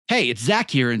Hey, it's Zach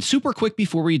here, and super quick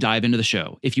before we dive into the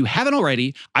show. If you haven't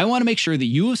already, I want to make sure that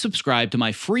you have subscribed to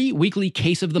my free weekly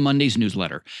Case of the Mondays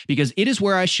newsletter, because it is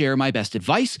where I share my best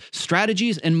advice,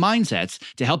 strategies, and mindsets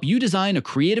to help you design a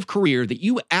creative career that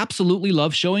you absolutely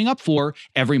love showing up for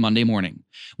every Monday morning.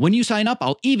 When you sign up,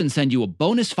 I'll even send you a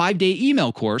bonus 5-day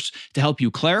email course to help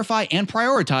you clarify and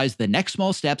prioritize the next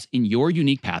small steps in your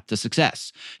unique path to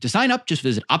success. To sign up, just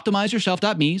visit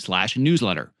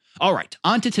optimizeyourself.me/newsletter. All right,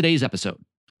 on to today's episode.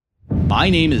 My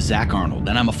name is Zach Arnold,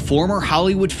 and I'm a former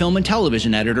Hollywood film and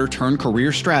television editor turned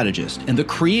career strategist and the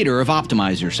creator of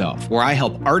Optimize Yourself, where I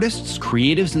help artists,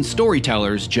 creatives, and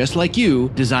storytellers just like you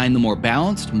design the more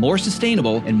balanced, more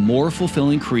sustainable, and more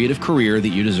fulfilling creative career that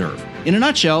you deserve. In a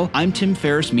nutshell, I'm Tim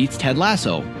Ferriss meets Ted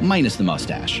Lasso, minus the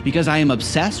mustache, because I am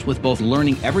obsessed with both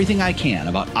learning everything I can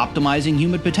about optimizing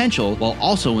human potential while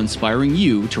also inspiring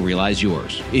you to realize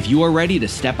yours. If you are ready to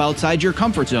step outside your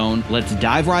comfort zone, let's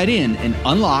dive right in and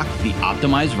unlock the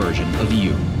optimized version of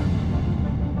you.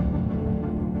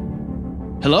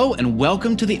 Hello, and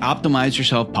welcome to the Optimize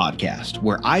Yourself podcast,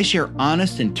 where I share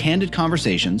honest and candid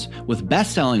conversations with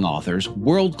best-selling authors,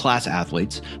 world-class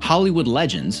athletes, Hollywood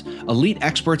legends, elite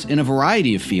experts in a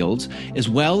variety of fields, as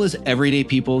well as everyday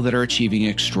people that are achieving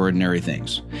extraordinary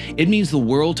things. It means the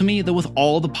world to me that with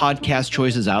all the podcast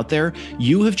choices out there,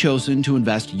 you have chosen to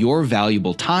invest your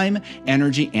valuable time,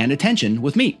 energy, and attention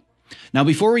with me. Now,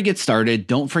 before we get started,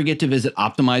 don't forget to visit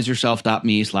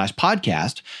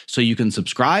optimizeyourself.me/podcast so you can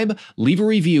subscribe, leave a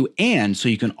review, and so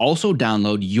you can also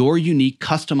download your unique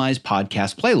customized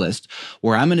podcast playlist,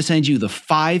 where I'm going to send you the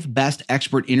 5 best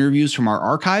expert interviews from our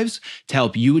archives to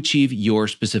help you achieve your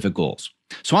specific goals.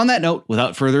 So on that note,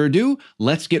 without further ado,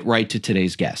 let's get right to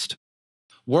today's guest.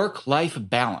 Work-life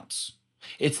balance.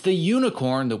 It's the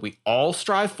unicorn that we all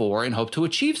strive for and hope to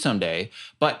achieve someday,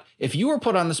 but if you were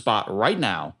put on the spot right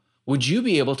now, would you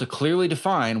be able to clearly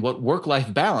define what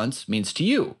work-life balance means to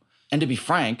you? And to be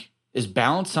frank, is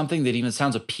balance something that even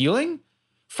sounds appealing?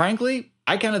 Frankly,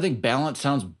 I kind of think balance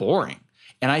sounds boring.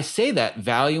 And I say that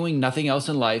valuing nothing else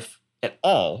in life at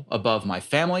all above my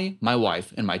family, my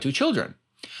wife, and my 2 children.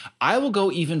 I will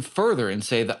go even further and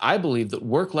say that I believe that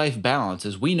work-life balance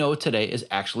as we know it today is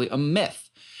actually a myth.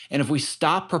 And if we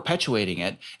stop perpetuating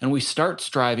it and we start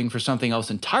striving for something else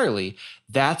entirely,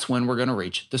 that's when we're going to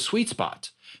reach the sweet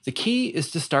spot. The key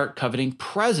is to start coveting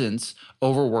presence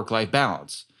over work-life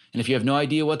balance. And if you have no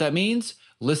idea what that means,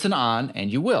 listen on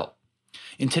and you will.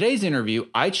 In today's interview,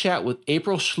 I chat with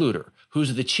April Schluter,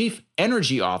 who's the Chief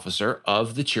Energy Officer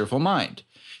of The Cheerful Mind.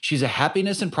 She's a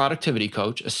happiness and productivity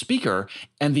coach, a speaker,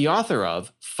 and the author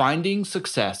of Finding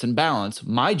Success and Balance,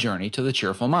 My Journey to the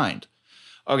Cheerful Mind.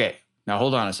 Okay, now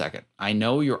hold on a second. I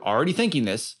know you're already thinking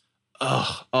this.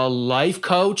 Ugh, a life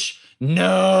coach?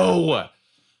 No!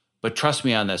 But trust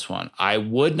me on this one, I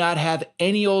would not have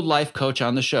any old life coach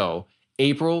on the show.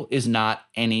 April is not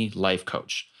any life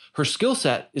coach. Her skill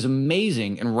set is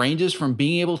amazing and ranges from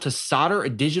being able to solder a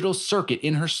digital circuit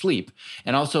in her sleep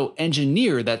and also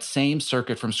engineer that same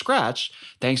circuit from scratch,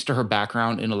 thanks to her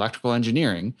background in electrical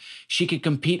engineering. She could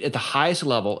compete at the highest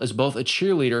level as both a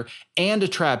cheerleader and a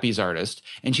trapeze artist,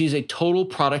 and she's a total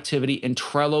productivity and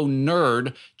Trello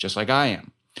nerd, just like I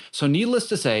am. So needless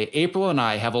to say, April and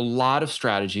I have a lot of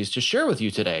strategies to share with you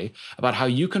today about how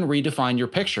you can redefine your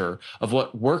picture of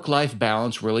what work-life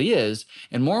balance really is,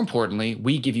 and more importantly,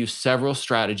 we give you several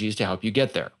strategies to help you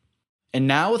get there. And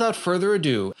now, without further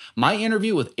ado, my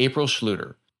interview with April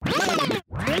Schluter.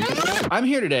 I'm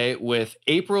here today with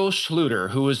April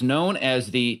Schluter, who is known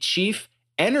as the Chief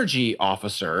Energy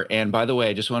Officer. And by the way,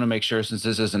 I just want to make sure, since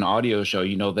this is an audio show,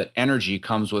 you know that energy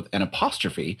comes with an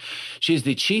apostrophe. She's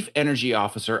the Chief Energy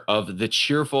Officer of The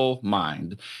Cheerful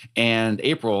Mind. And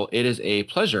April, it is a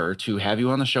pleasure to have you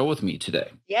on the show with me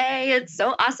today. Yay, it's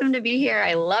so awesome to be here.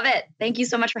 I love it. Thank you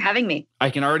so much for having me.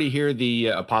 I can already hear the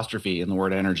apostrophe in the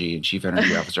word energy and Chief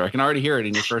Energy Officer. I can already hear it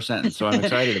in your first sentence, so I'm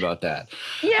excited about that.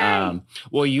 Yay.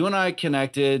 Well, you and I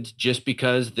connected just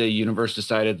because the universe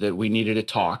decided that we needed to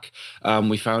talk.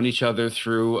 We found each other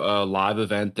through a live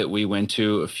event that we went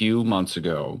to a few months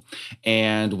ago,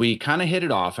 and we kind of hit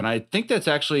it off. And I think that's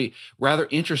actually rather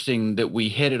interesting that we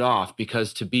hit it off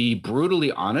because, to be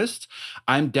brutally honest,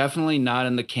 I'm definitely not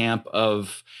in the camp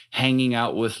of hanging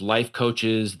out with life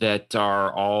coaches that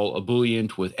are all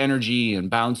ebullient with energy and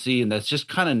bouncy, and that's just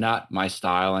kind of not my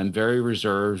style. I'm very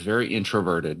reserved, very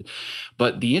introverted.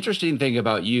 But the interesting thing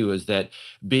about you is that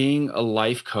being a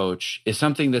life coach is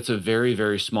something that's a very,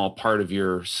 very small part of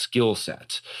your skill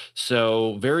set.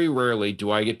 So very rarely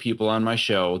do I get people on my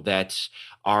show that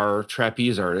are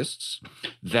trapeze artists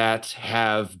that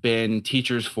have been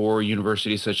teachers for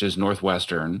universities such as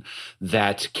Northwestern,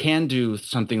 that can do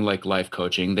something like life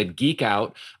coaching, that geek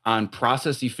out on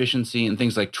process efficiency and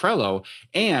things like Trello,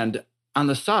 and on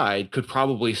the side could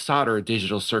probably solder a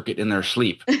digital circuit in their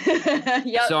sleep.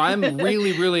 Yep. So I'm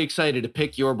really, really excited to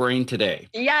pick your brain today.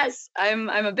 Yes, I'm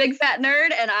a big fat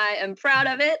nerd and I am proud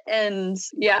of it. And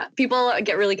yeah, people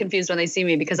get really confused when they see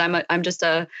me because I'm just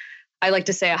I like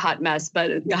to say a hot mess, but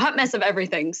a hot mess of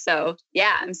everything. So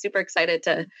yeah, I'm super excited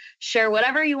to share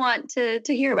whatever you want to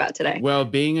hear about today. Well,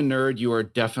 being a nerd, you are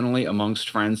definitely amongst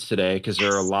friends today because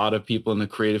there are a lot of people in the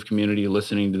creative community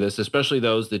listening to this, especially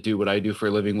those that do what I do for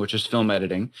a living, which is film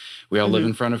editing. We all live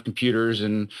in front of computers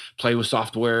and play with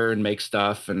software and make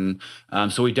stuff. And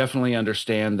so we definitely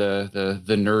understand the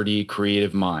nerdy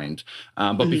creative mind.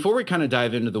 But before we kind of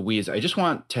dive into the weeds, I just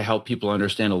want to help people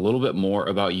understand a little bit more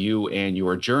about you and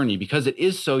your journey because it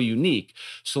is so unique.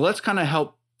 So let's kind of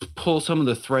help pull some of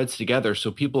the threads together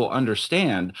so people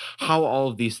understand how all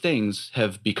of these things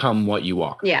have become what you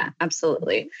are. Yeah,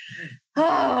 absolutely.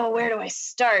 Oh, where do I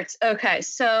start? Okay,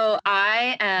 so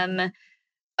I am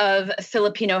of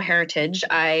Filipino heritage.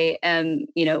 I am,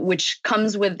 which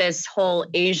comes with this whole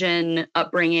Asian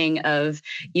upbringing of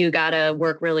you got to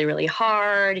work really, really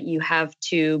hard. You have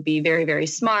to be very, very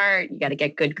smart. You got to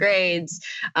get good grades.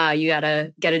 You got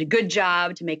to get a good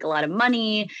job to make a lot of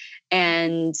money.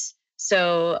 And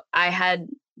so I had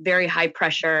very high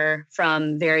pressure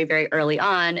from very, very early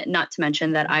on, not to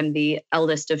mention that I'm the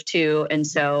eldest of two. And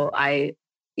so I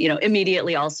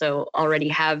immediately also already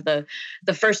have the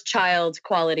first child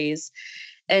qualities.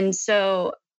 And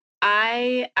so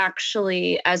I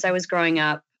actually, as I was growing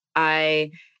up,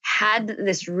 I had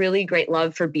this really great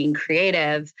love for being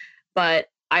creative, but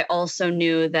I also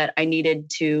knew that I needed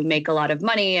to make a lot of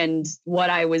money. And what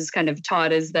I was kind of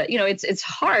taught is that, it's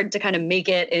hard to kind of make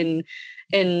it in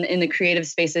the creative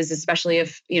spaces, especially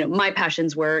if, my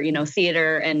passions were,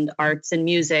 theater and arts and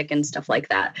music and stuff like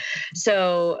that.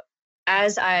 So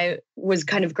as I was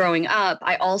kind of growing up,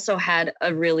 I also had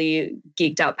a really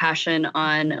geeked out passion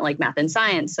on like math and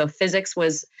science. So physics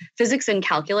and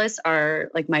calculus are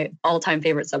like my all-time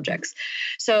favorite subjects.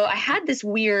 So I had this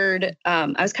weird,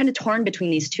 I was kind of torn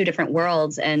between these two different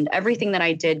worlds, and everything that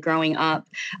I did growing up,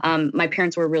 my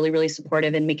parents were really, really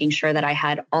supportive in making sure that I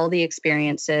had all the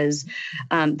experiences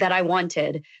that I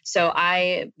wanted. So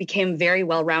I became very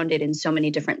well-rounded in so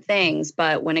many different things.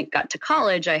 But when it got to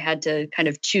college, I had to kind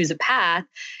of choose a path.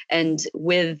 And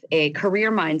with a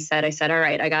career mindset, I said, all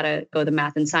right, I got to go the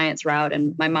math and science route.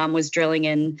 And my mom was drilling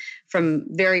in from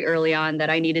very early on that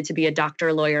I needed to be a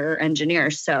doctor, lawyer, or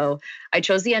engineer. So I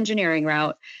chose the engineering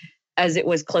route as it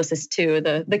was closest to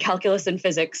the calculus and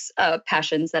physics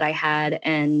passions that I had.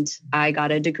 And I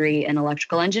got a degree in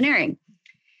electrical engineering.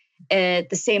 At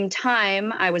the same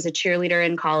time, I was a cheerleader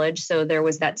in college. So there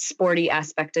was that sporty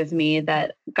aspect of me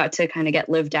that got to kind of get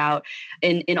lived out.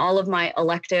 In all of my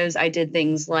electives, I did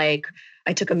things like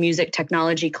I took a music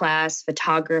technology class,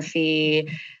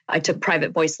 photography. I took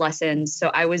private voice lessons. So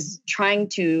I was trying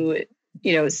to,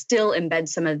 still embed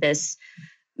some of this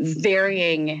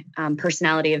varying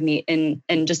personality of me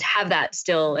and just have that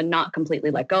still and not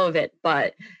completely let go of it.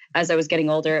 But as I was getting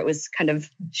older, it was kind of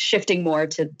shifting more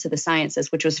to the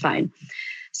sciences, which was fine.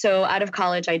 So out of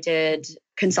college, I did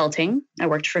consulting. I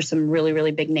worked for some really,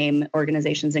 really big name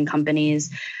organizations and companies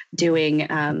doing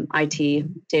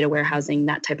IT, data warehousing,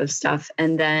 that type of stuff.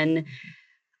 And then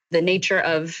the nature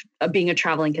of being a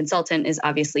traveling consultant is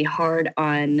obviously hard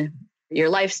on your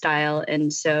lifestyle.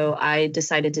 And so I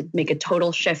decided to make a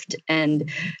total shift and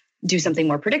do something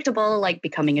more predictable, like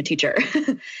becoming a teacher.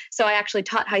 So I actually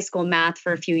taught high school math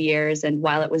for a few years. And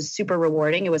while it was super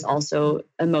rewarding, it was also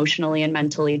emotionally and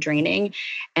mentally draining.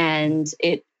 And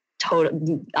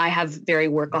I have very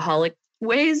workaholic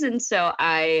ways. And so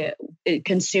it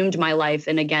consumed my life.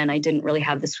 And again, I didn't really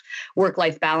have this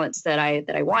work-life balance that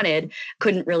I wanted,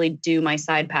 couldn't really do my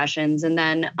side passions. And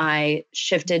then I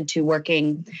shifted to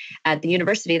working at the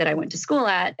university that I went to school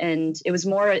at. And it was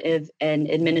more of an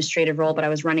administrative role, but I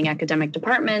was running academic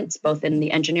departments, both in the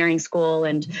engineering school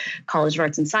and College of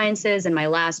Arts and Sciences. And my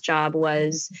last job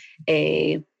was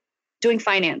doing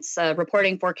finance,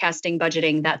 reporting, forecasting,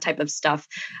 budgeting, that type of stuff,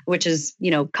 which is,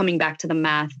 coming back to the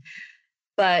math.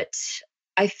 But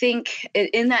I think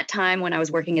in that time when I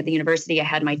was working at the university, I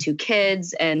had my two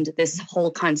kids, and this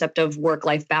whole concept of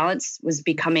work-life balance was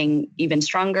becoming even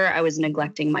stronger. I was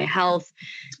neglecting my health.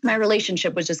 My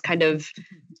relationship was just kind of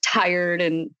tired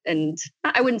and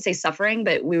I wouldn't say suffering,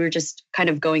 but we were just kind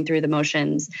of going through the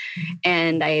motions.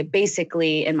 And I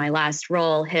basically, in my last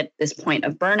role, hit this point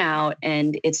of burnout,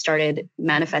 and it started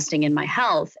manifesting in my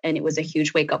health. And it was a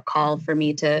huge wake-up call for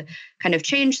me to kind of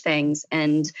change things.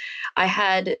 And I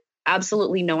had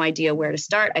absolutely no idea where to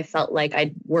start. I felt like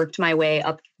I'd worked my way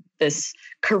up this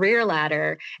career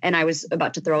ladder and I was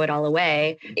about to throw it all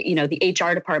away. You know, the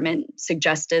HR department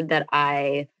suggested that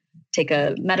I take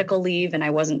a medical leave, and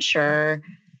I wasn't sure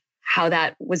how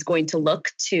that was going to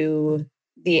look to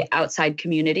the outside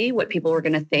community, what people were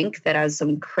going to think that I was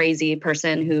some crazy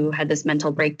person who had this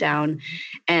mental breakdown.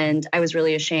 And I was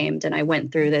really ashamed. And I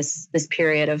went through this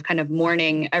period of kind of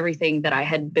mourning everything that I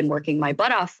had been working my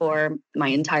butt off for my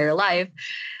entire life.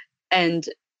 And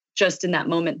just in that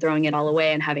moment, throwing it all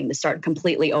away and having to start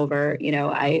completely over, you know,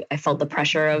 I felt the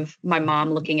pressure of my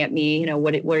mom looking at me, you know,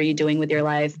 what are you doing with your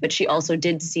life? But she also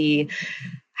did see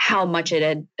how much it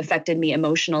had affected me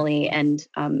emotionally and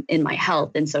in my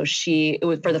health. And so it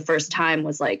was for the first time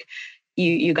was like,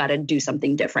 you got to do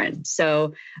something different.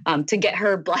 So to get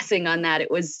her blessing on that, it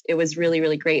was really,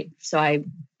 really great. So I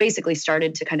basically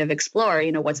started to kind of explore,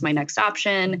 you know, what's my next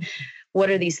option? What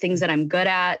are these things that I'm good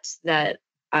at that,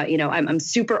 you know, I'm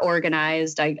super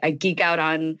organized. I geek out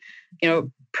on, you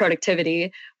know,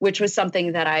 productivity, which was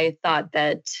something that I thought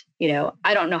that, you know,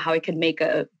 I don't know how I could make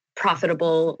a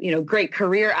profitable, you know, great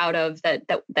career out of that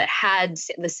had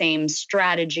the same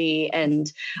strategy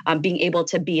and being able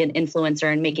to be an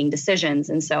influencer and making decisions.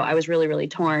 And so I was really, really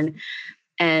torn.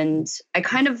 And I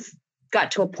kind of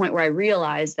got to a point where I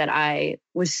realized that I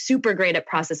was super great at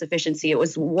process efficiency. It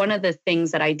was one of the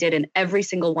things that I did in every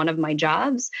single one of my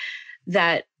jobs,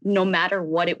 that no matter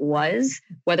what it was,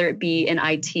 whether it be in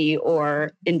IT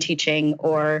or in teaching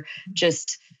or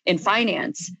just in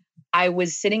finance, I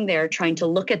was sitting there trying to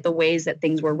look at the ways that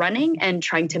things were running and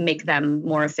trying to make them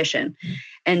more efficient.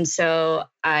 And so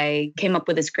I came up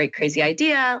with this great, crazy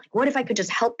idea. Like, what if I could just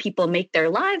help people make their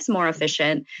lives more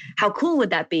efficient? How cool would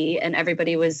that be? And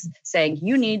everybody was saying,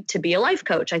 you need to be a life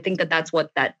coach. I think that's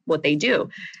what they do.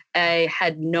 I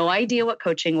had no idea what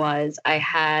coaching was.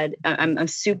 I'm a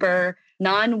super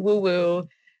non-woo-woo,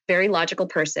 very logical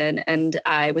person. And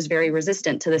I was very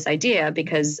resistant to this idea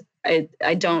because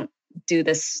I don't do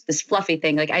this fluffy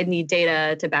thing. Like, I need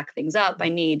data to back things up. I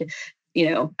need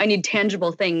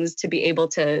tangible things to be able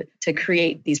to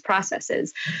create these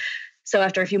processes. So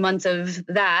after a few months of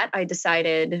that, I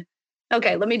decided,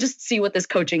 okay, let me just see what this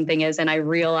coaching thing is. And I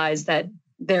realized that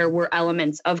there were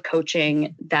elements of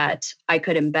coaching that I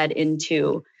could embed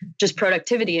into just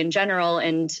productivity in general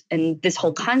and this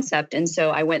whole concept. And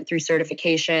so I went through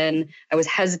certification. I was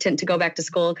hesitant to go back to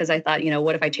school because I thought, you know,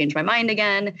 what if I change my mind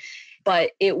again?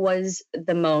 But it was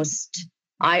the most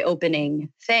eye-opening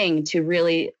thing to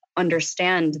really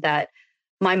understand that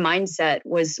my mindset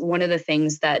was one of the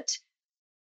things that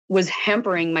was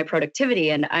hampering my productivity.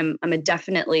 And I'm a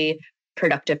definitely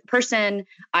productive person.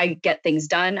 I get things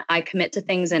done. I commit to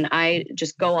things and I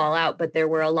just go all out. But there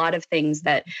were a lot of things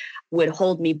that would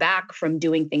hold me back from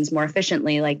doing things more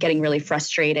efficiently, like getting really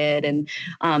frustrated and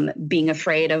being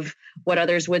afraid of what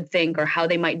others would think or how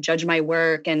they might judge my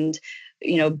work, and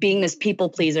you know, being this people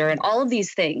pleaser and all of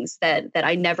these things that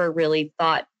I never really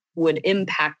thought would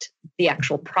impact the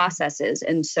actual processes.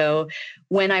 And so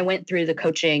when I went through the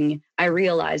coaching, I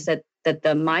realized that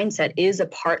the mindset is a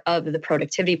part of the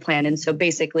productivity plan. And so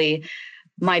basically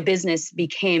my business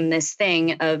became this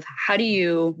thing of how do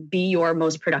you be your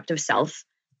most productive self,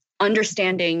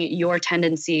 understanding your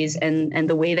tendencies and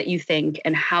the way that you think,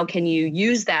 and how can you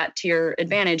use that to your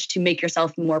advantage to make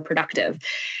yourself more productive.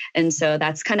 And so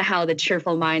that's kind of how the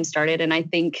Cheerful Mind started. And I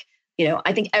think, you know,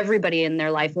 everybody in their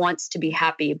life wants to be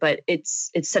happy, but it's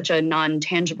such a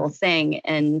non-tangible thing.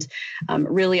 And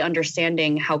really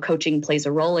understanding how coaching plays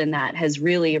a role in that has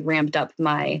really ramped up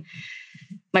my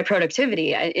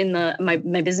productivity. My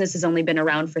business has only been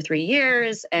around for 3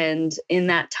 years. And in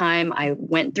that time, I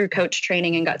went through coach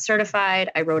training and got certified.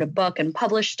 I wrote a book and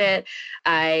published it.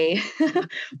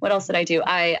 What else did I do?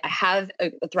 I have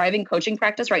a thriving coaching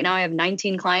practice. Right now, I have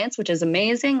 19 clients, which is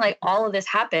amazing. Like, all of this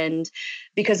happened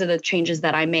because of the changes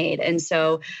that I made. And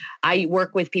so I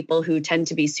work with people who tend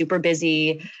to be super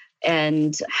busy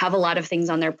and have a lot of things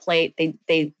on their plate.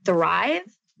 They thrive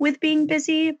with being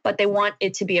busy, but they want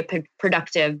it to be a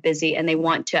productive busy, and they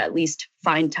want to at least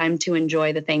find time to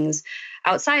enjoy the things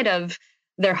outside of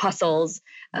their hustles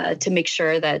to make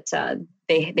sure that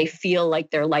they feel like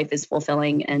their life is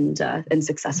fulfilling and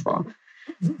successful.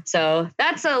 So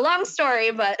that's a long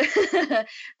story, but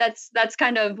that's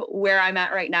kind of where I'm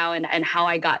at right now and how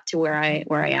I got to where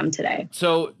I am today.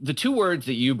 So the two words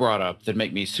that you brought up that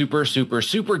make me super, super,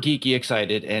 super geeky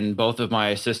excited, and both of my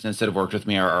assistants that have worked with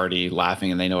me are already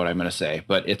laughing and they know what I'm going to say,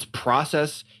 but it's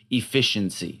process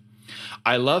efficiency.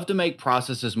 I love to make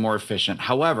processes more efficient.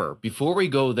 However, before we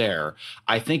go there,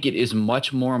 I think it is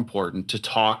much more important to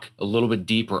talk a little bit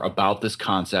deeper about this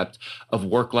concept of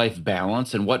work-life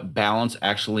balance and what balance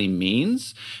actually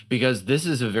means, because this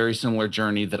is a very similar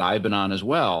journey that I've been on as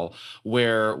well,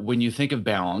 where when you think of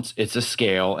balance, it's a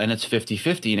scale and it's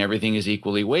 50-50 and everything is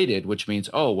equally weighted, which means,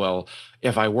 oh, well,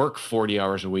 if I work 40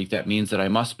 hours a week, that means that I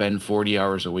must spend 40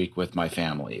 hours a week with my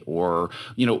family, or,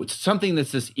 something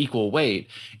that's this equal weight.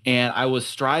 And I was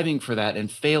striving for that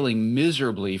and failing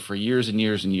miserably for years and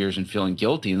years and years and feeling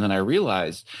guilty. And then I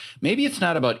realized maybe it's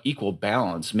not about equal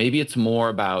balance. Maybe it's more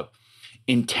about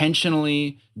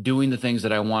intentionally doing the things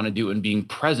that I want to do and being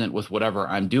present with whatever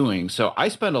I'm doing. So I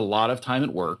spend a lot of time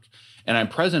at work and I'm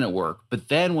present at work. But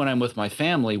then when I'm with my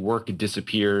family, work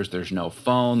disappears. There's no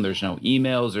phone, there's no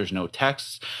emails, there's no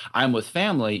texts. I'm with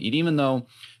family. And even though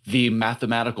the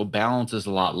mathematical balance is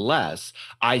a lot less,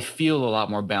 I feel a lot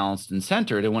more balanced and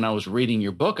centered. And when I was reading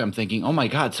your book, I'm thinking, oh my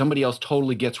God, somebody else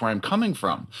totally gets where I'm coming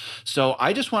from. So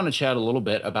I just want to chat a little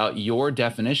bit about your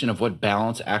definition of what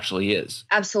balance actually is.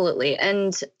 Absolutely.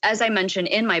 And as I mentioned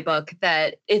in my book,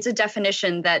 that it's a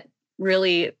definition that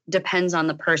really depends on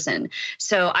the person.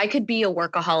 So I could be a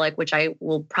workaholic, which I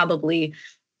will probably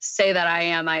say that I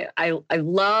am. I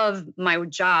love my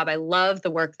job. I love the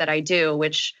work that I do,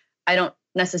 which I don't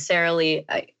necessarily,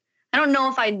 I don't know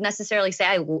if I'd necessarily say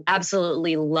I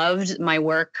absolutely loved my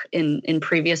work in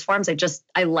previous forms.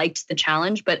 I liked the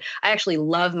challenge, but I actually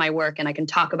love my work and I can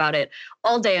talk about it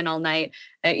all day and all night.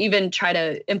 I even try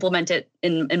to implement it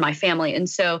in my family. And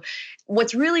so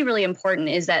what's really, really important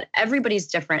is that everybody's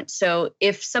different. So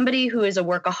if somebody who is a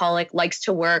workaholic likes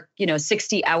to work,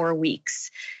 60-hour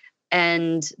weeks,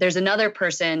 and there's another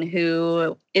person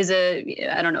who is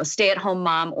stay-at-home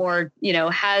mom, or,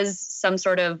 has some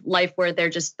sort of life where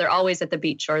they're always at the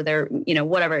beach, or they're,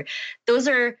 whatever.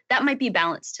 That might be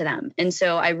balanced to them. And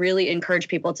so I really encourage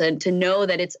people to know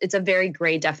that it's a very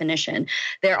gray definition.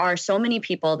 There are so many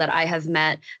people that I have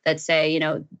met that say,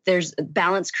 there's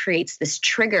balance creates this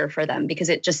trigger for them because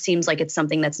it just seems like it's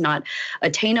something that's not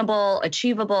attainable,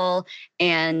 achievable,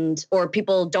 or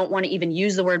people don't want to even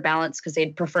use the word balance because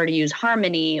they'd prefer to use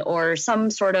harmony or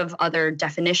some sort of other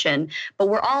definition. But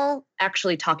we're all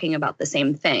actually talking about the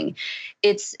same thing.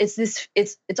 It's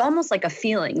almost like a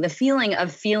feeling, the feeling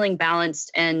of feeling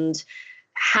balanced and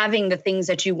having the things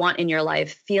that you want in your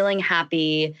life, feeling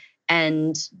happy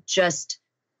and just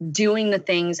doing the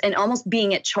things and almost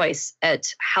being at choice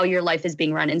at how your life is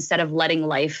being run instead of letting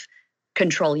life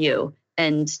control you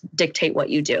and dictate what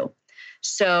you do.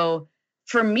 So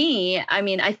for me,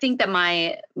 I think that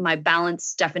my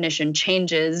balance definition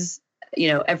changes,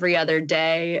 every other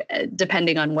day,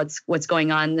 depending on what's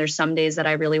going on. There's some days that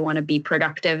I really want to be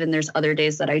productive, and there's other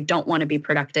days that I don't want to be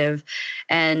productive,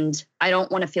 and I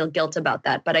don't want to feel guilt about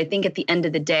that. But I think at the end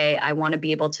of the day, I want to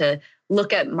be able to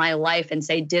look at my life and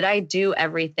say, did I do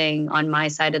everything on my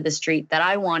side of the street that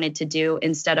I wanted to do,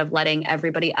 instead of letting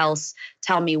everybody else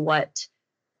tell me what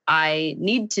I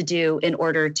need to do in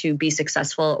order to be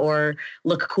successful or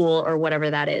look cool or whatever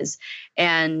that is.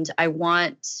 And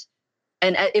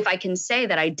if I can say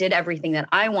that I did everything that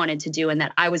I wanted to do and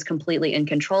that I was completely in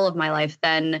control of my life,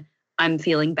 then I'm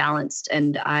feeling balanced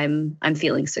and I'm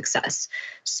feeling success.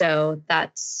 So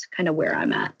that's kind of where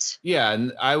I'm at. Yeah,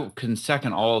 and I can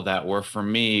second all of that, where for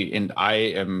me, and I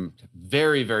am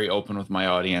very, very open with my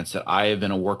audience, that I have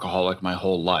been a workaholic my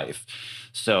whole life.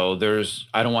 So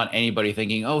I don't want anybody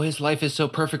thinking, oh, his life is so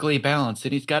perfectly balanced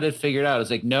and he's got it figured out. It's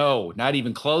like, no, not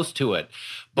even close to it.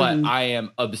 But I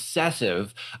am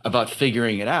obsessive about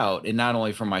figuring it out, and not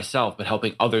only for myself, but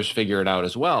helping others figure it out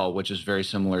as well, which is very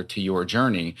similar to your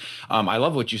journey. I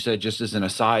love what you said, just as an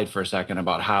aside for a second,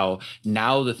 about how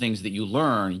now the things that you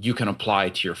learn, you can apply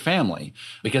to your family.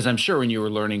 Because I'm sure when you were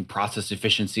learning process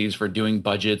efficiencies for doing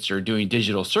budgets or doing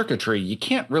digital circuitry, you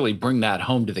can't really bring that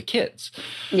home to the kids.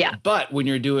 Yeah. But when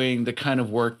you're doing the kind of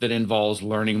work that involves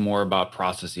learning more about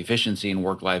process efficiency and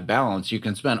work-life balance, you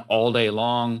can spend all day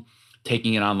long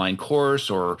taking an online course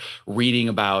or reading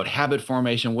about habit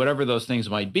formation, whatever those things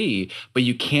might be, but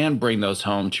you can bring those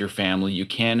home to your family. You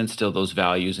can instill those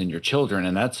values in your children.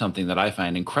 And that's something that I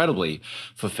find incredibly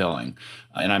fulfilling.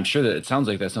 And I'm sure that it sounds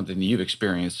like that's something that you've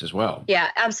experienced as well. Yeah,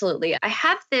 absolutely. I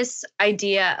have this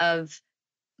idea of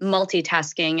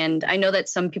multitasking, and I know that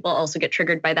some people also get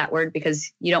triggered by that word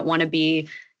because you don't want to be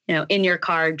in your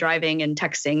car driving and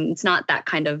texting. It's not that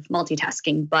kind of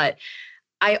multitasking, but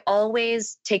I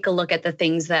always take a look at the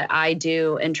things that I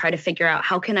do and try to figure out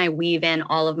how can I weave in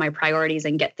all of my priorities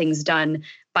and get things done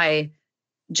by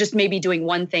just maybe doing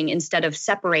one thing instead of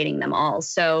separating them all.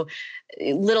 So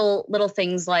little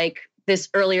things like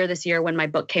earlier this year when my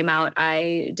book came out,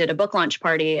 I did a book launch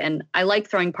party, and I like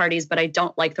throwing parties, but I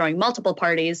don't like throwing multiple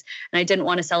parties. And I didn't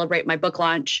want to celebrate my book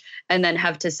launch and then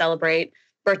have to celebrate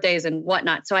birthdays and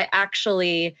whatnot. So I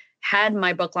actually had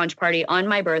my book launch party on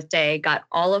my birthday, got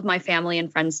all of my family and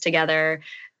friends together,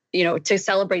 to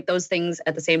celebrate those things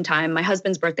at the same time. My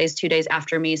husband's birthday is 2 days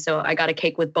after me, so I got a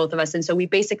cake with both of us. And so we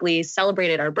basically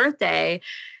celebrated our birthday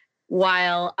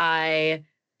while I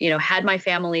had my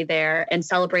family there and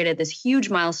celebrated this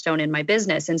huge milestone in my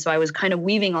business. And so I was kind of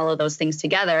weaving all of those things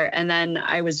together, and then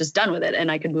I was just done with it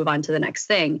and I could move on to the next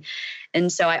thing.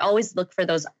 And so I always look for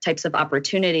those types of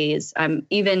opportunities.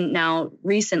 Even now,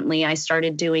 recently, I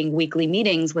started doing weekly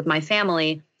meetings with my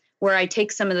family where I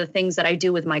take some of the things that I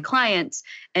do with my clients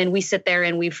and we sit there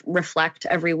and we reflect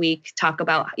every week, talk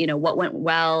about, what went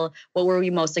well, what were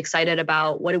we most excited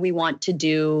about, what do we want to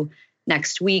do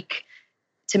next week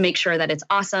to make sure that it's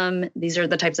awesome. These are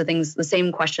the types of things, the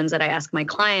same questions that I ask my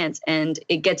clients, and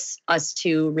it gets us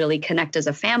to really connect as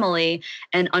a family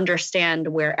and understand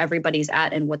where everybody's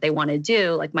at and what they want to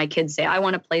do. Like my kids say, I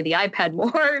want to play the iPad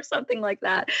more or something like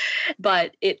that.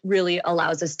 But it really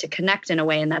allows us to connect in a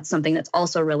way. And that's something that's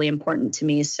also really important to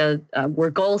me. So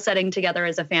we're goal setting together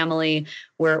as a family,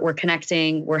 we're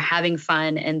connecting, we're having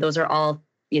fun. And those are all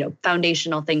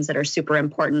foundational things that are super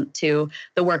important to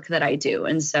the work that I do.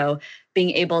 And so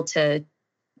being able to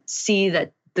see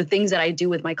that the things that I do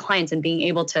with my clients and being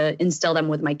able to instill them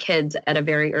with my kids at a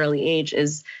very early age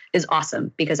is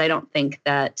awesome, because I don't think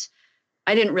that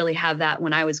I didn't really have that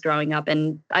when I was growing up.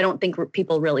 And I don't think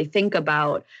people really think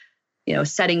about,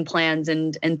 setting plans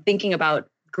and thinking about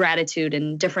gratitude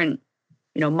and different,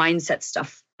 mindset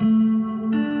stuff.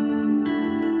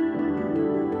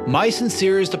 My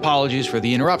sincerest apologies for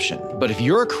the interruption, but if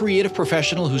you're a creative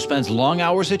professional who spends long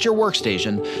hours at your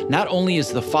workstation, not only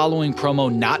is the following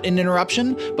promo not an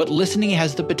interruption, but listening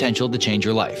has the potential to change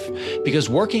your life. Because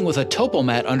working with a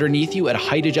Topomat underneath you at a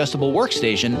height-adjustable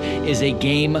workstation is a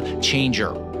game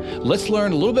changer. Let's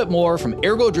learn a little bit more from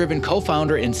Ergo-Driven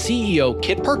co-founder and CEO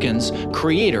Kit Perkins,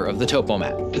 creator of the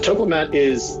Topomat. The Topomat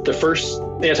is the first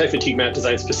anti-fatigue mat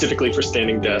designed specifically for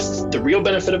standing desks. The real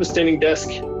benefit of a standing desk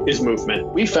is movement.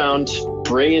 We found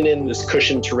bringing in this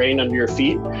cushioned terrain under your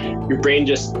feet, your brain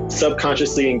just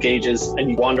subconsciously engages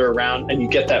and you wander around and you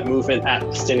get that movement at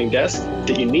the standing desk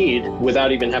that you need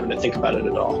without even having to think about it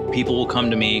at all. People will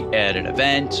come to me at an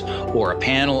event or a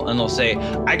panel and they'll say,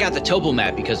 I got the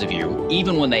Topomat because of you.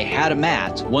 Even when they had a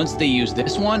mat, once they used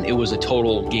this one, it was a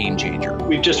total game changer.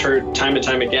 We've just heard time and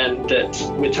time again that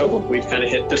with Topo, we've kind of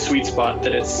hit the sweet spot,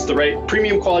 that it's the right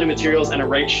premium quality materials and a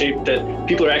right shape that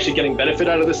people are actually getting benefit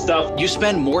out of this stuff. You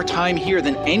spend more time here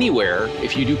than anywhere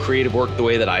if you do creative work the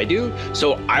way that I do.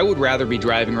 So I would rather be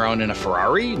driving around in a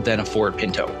Ferrari than a Ford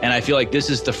Pinto. And I feel like this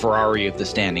is the Ferrari of the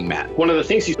standing mat. One of the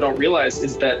things you don't realize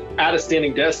is that at a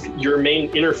standing desk, your main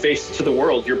interface to the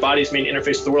world, your body's main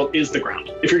interface to the world is the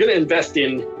ground. If you're going to invest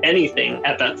in anything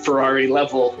at that Ferrari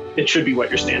level, it should be what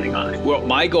you're standing on. Well,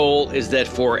 my goal is that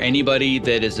for anybody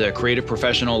that is a creative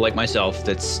professional like myself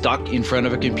that's stuck in front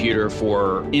of a computer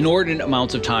for inordinate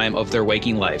amounts of time of their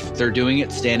waking life, they're doing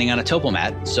it standing on a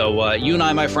Topomat. So you and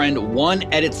I, my friend, one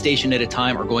edit station at a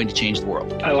time are going to change the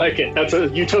world. I like it. That's a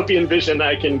utopian vision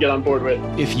I can get on board with.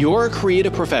 If you're a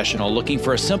creative professional looking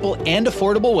for a simple and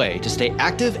affordable way to stay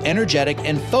active, energetic,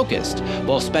 and focused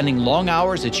while spending long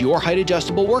hours at your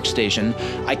height-adjustable workstation,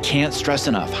 I can't stress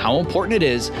enough how important it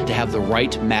is to have the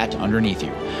right mat underneath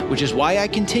you, which is why I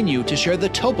continue to share the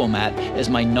Topomat as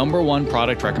my #1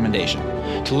 product recommendation.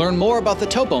 To learn more about the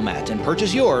Topomat and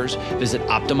purchase yours, visit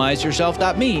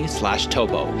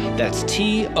optimizeyourself.me/topo. That's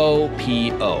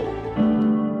TOPO.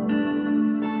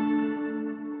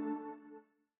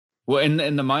 Well, and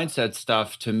the mindset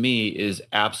stuff to me is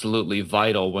absolutely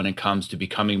vital when it comes to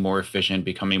becoming more efficient,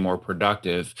 becoming more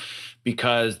productive,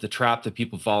 because the trap that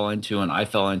people fall into, and I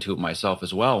fell into it myself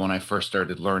as well when I first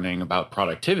started learning about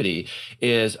productivity,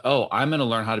 is, oh, I'm going to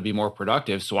learn how to be more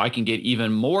productive so I can get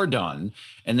even more done.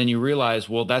 And then you realize,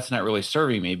 well, that's not really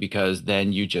serving me, because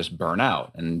then you just burn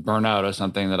out. And burnout is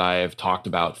something that I have talked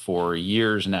about for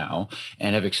years now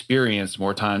and have experienced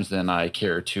more times than I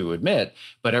care to admit.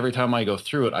 But every time I go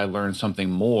through it, I learn something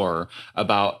more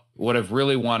about what I've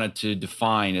really wanted to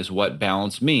define is what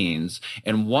balance means.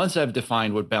 And once I've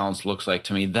defined what balance looks like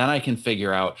to me, then I can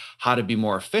figure out how to be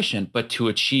more efficient, but to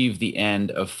achieve the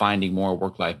end of finding more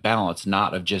work-life balance,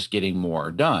 not of just getting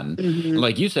more done. Mm-hmm.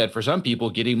 Like you said, for some people,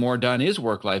 getting more done is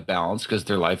work-life balance because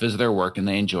their life is their work and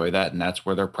they enjoy that. And that's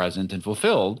where they're present and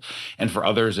fulfilled. And for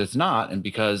others, it's not. And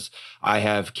because I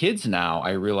have kids now,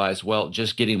 I realize, well,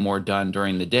 just getting more done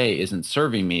during the day isn't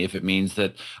serving me if it means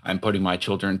that I'm putting my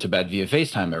children to bed via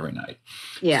FaceTime every night.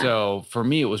 Yeah. So for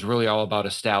me, it was really all about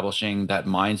establishing that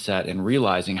mindset and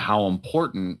realizing how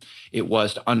important it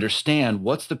was to understand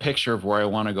what's the picture of where I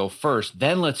want to go first.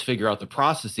 Then let's figure out the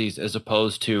processes as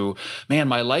opposed to, man,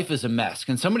 my life is a mess.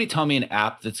 Can somebody tell me an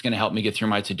app that's going to help me get through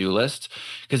my to-do list?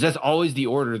 Because that's always the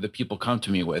order that people come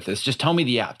to me with. It's just tell me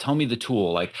the app, tell me the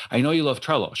tool. Like, I know you love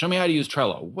Trello. Show me how to use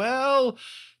Trello. Well,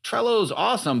 Trello is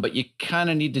awesome, but you kind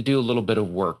of need to do a little bit of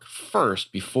work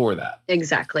first before that.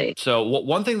 Exactly. So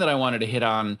one thing that I wanted to hit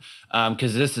on,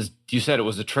 because this is, you said it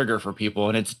was a trigger for people,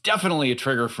 and it's definitely a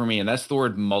trigger for me, and that's the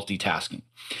word multitasking.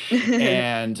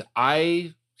 And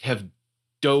I have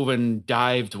dove and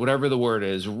dived, whatever the word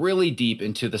is, really deep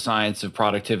into the science of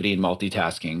productivity and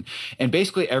multitasking. And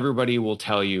basically everybody will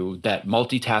tell you that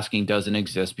multitasking doesn't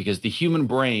exist because the human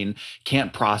brain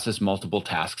can't process multiple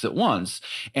tasks at once.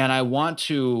 And I want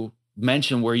to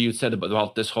mention where you said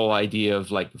about this whole idea of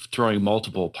like throwing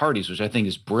multiple parties, which I think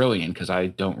is brilliant because I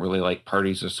don't really like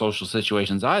parties or social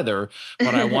situations either,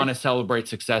 but I want to celebrate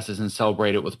successes and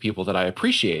celebrate it with people that I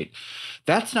appreciate.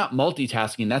 That's not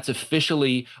multitasking. That's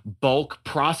officially bulk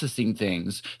processing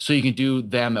things so you can do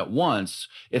them at once.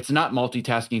 It's not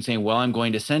multitasking saying, well, I'm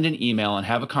going to send an email and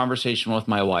have a conversation with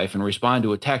my wife and respond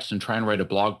to a text and try and write a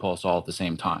blog post all at the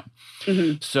same time.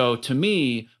 Mm-hmm. So to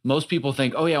me, most people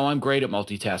think, oh yeah, well, I'm great at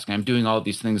multitasking. I'm doing all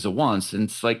these things at once. And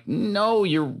it's like, no,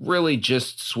 you're really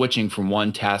just switching from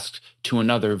one task to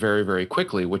another very, very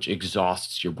quickly, which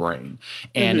exhausts your brain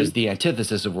and is the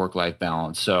antithesis of work-life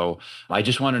balance. So I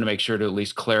just wanted to make sure to at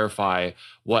least clarify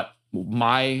what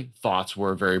my thoughts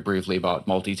were very briefly about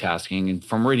multitasking. And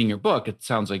from reading your book, it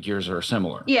sounds like yours are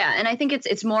similar. Yeah. And I think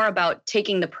it's more about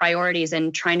taking the priorities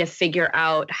and trying to figure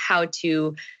out how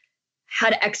to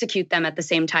execute them at the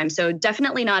same time. So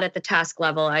definitely not at the task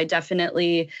level. I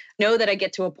definitely know that I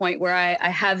get to a point where I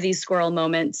have these squirrel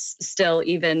moments still,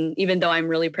 even though I'm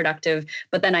really productive.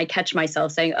 But then I catch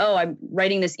myself saying, oh, I'm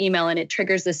writing this email and it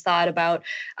triggers this thought about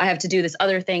I have to do this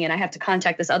other thing and I have to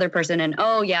contact this other person. And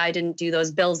oh yeah, I didn't do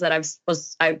those bills that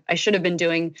I should have been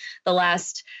doing the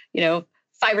last, 5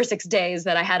 or 6 days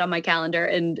that I had on my calendar.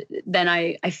 And then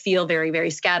I feel very,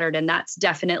 very scattered. And that's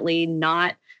definitely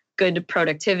not good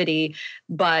productivity,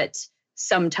 but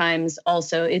sometimes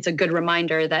also it's a good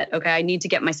reminder that, okay, I need to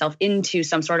get myself into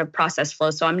some sort of process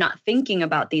flow. So I'm not thinking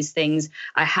about these things.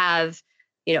 I have,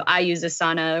 I use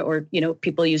Asana or,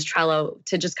 people use Trello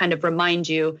to just kind of remind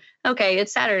you, okay,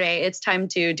 it's Saturday. It's time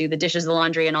to do the dishes, the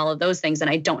laundry, and all of those things. And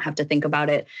I don't have to think about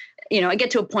it. I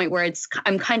get to a point where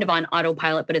I'm kind of on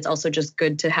autopilot, but it's also just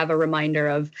good to have a reminder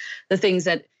of the things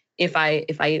that if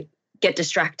I get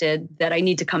distracted that I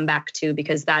need to come back to,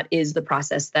 because that is the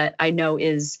process that I know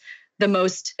is the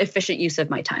most efficient use of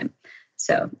my time.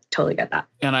 So totally get that.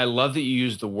 And I love that you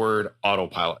used the word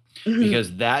autopilot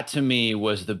because that to me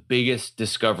was the biggest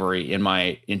discovery in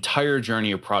my entire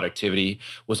journey of productivity,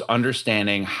 was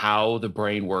understanding how the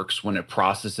brain works when it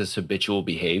processes habitual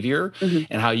behavior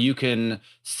and how you can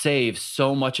save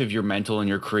so much of your mental and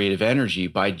your creative energy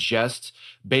by just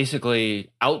basically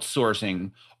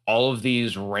outsourcing all of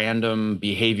these random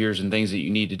behaviors and things that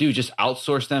you need to do. Just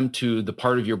outsource them to the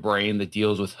part of your brain that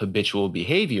deals with habitual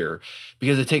behavior,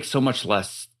 because it takes so much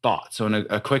less thought. So in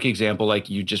a quick example, like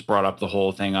you just brought up the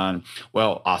whole thing on,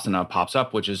 well, Asana pops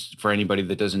up, which is, for anybody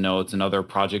that doesn't know, it's another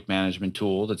project management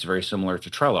tool that's very similar to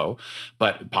Trello,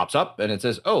 but it pops up and it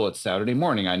says, oh, it's Saturday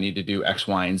morning. I need to do X,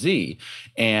 Y, and Z.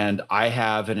 And I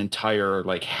have an entire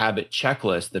habit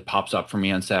checklist that pops up for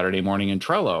me on Saturday morning in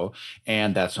Trello.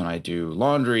 And that's when I do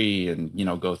laundry and,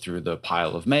 go through the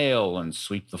pile of mail and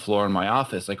sweep the floor in my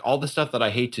office, like all the stuff that I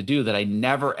hate to do that I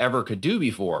never, ever could do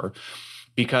before.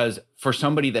 Because for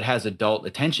somebody that has adult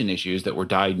attention issues that were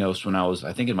diagnosed when I was,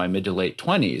 I think, in my mid to late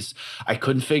 20s, I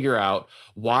couldn't figure out,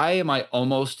 why am I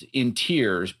almost in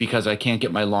tears because I can't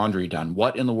get my laundry done?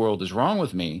 What in the world is wrong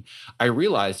with me? I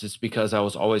realized it's because I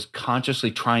was always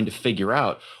consciously trying to figure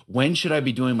out, when should I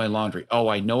be doing my laundry? Oh,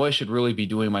 I know I should really be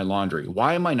doing my laundry.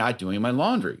 Why am I not doing my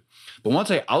laundry? But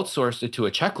once I outsourced it to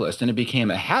a checklist and it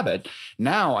became a habit,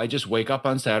 now I just wake up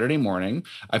on Saturday morning.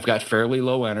 I've got fairly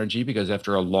low energy because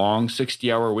after a long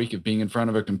 60-hour week of being in front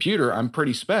of a computer, I'm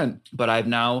pretty spent. But I've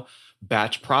now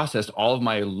batch processed all of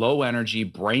my low energy,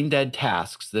 brain dead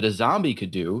tasks that a zombie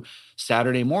could do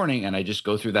Saturday morning. And I just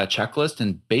go through that checklist.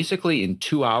 And basically in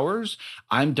 2 hours,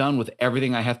 I'm done with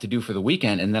everything I have to do for the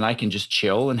weekend. And then I can just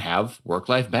chill and have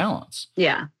work-life balance.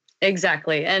 Yeah,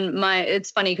 exactly. And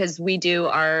it's funny because we do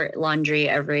our laundry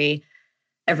every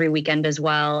weekend as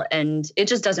well. And it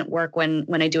just doesn't work when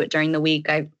I do it during the week.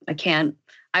 I can't,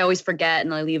 I always forget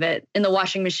and I leave it in the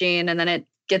washing machine and then it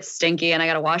gets stinky and I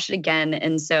got to wash it again.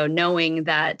 And so knowing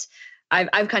that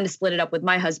I've kind of split it up with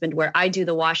my husband where I do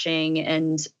the washing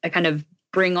and I kind of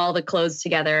bring all the clothes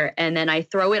together and then I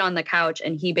throw it on the couch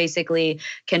and he basically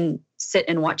can sit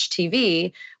and watch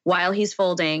TV while he's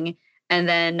folding. And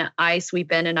then I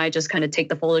sweep in and I just kind of take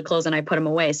the folded clothes and I put them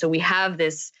away. So we have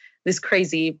this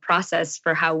crazy process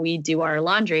for how we do our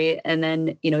laundry. And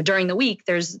then, during the week,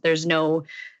 there's no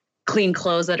clean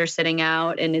clothes that are sitting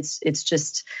out. And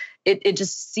it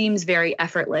just seems very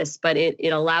effortless, but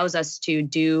it allows us to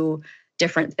do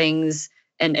different things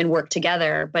and work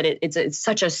together. But it's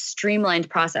such a streamlined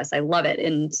process. I love it.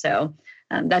 And so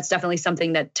that's definitely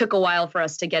something that took a while for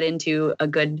us to get into a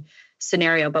good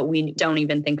scenario, but we don't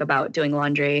even think about doing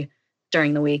laundry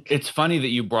during the week. It's funny that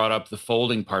you brought up the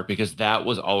folding part because that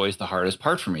was always the hardest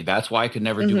part for me. That's why I could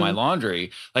never do my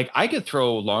laundry. Like I could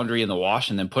throw laundry in the wash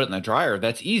and then put it in the dryer.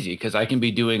 That's easy because I can be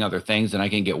doing other things and I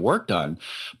can get work done.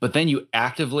 But then you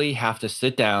actively have to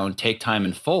sit down, take time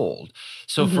and fold.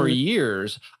 So for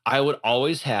years, I would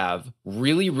always have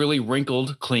really, really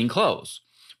wrinkled, clean clothes.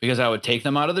 Because I would take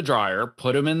them out of the dryer,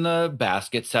 put them in the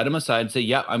basket, set them aside and say,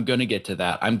 yeah, I'm going to get to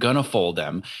that. I'm going to fold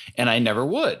them. And I never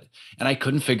would. And I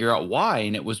couldn't figure out why.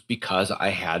 And it was because I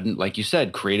hadn't, like you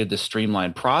said, created this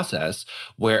streamlined process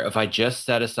where if I just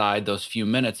set aside those few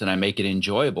minutes and I make it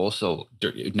enjoyable. So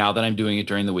now that I'm doing it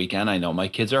during the weekend, I know my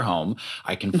kids are home.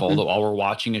 I can fold it while we're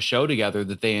watching a show together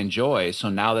that they enjoy. So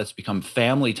now that's become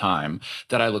family time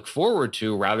that I look forward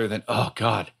to rather than, oh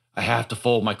God, I have to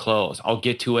fold my clothes. I'll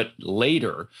get to it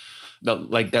later.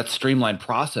 Like that streamlined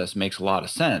process makes a lot of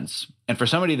sense. And for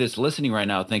somebody that's listening right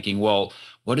now thinking, well,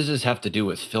 what does this have to do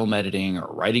with film editing or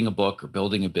writing a book or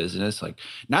building a business? Like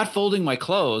not folding my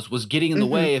clothes was getting in the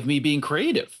way of me being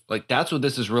creative. Like that's what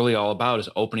this is really all about, is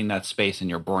opening that space in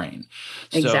your brain.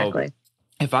 Exactly. So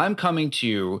if I'm coming to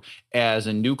you as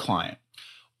a new client,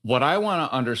 what I want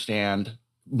to understand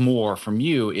more from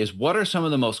you is what are some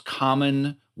of the most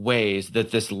common ways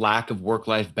that this lack of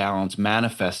work-life balance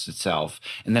manifests itself?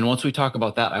 And then once we talk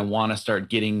about that, I want to start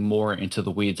getting more into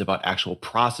the weeds about actual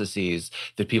processes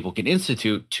that people can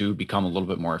institute to become a little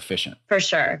bit more efficient. For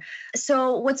sure.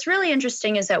 So what's really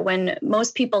interesting is that when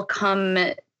most people come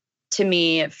to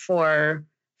me for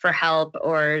help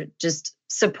or just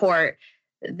support,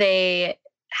 they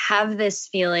have this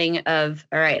feeling of,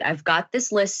 all right, I've got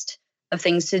this list of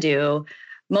things to do.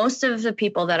 Most of the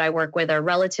people that I work with are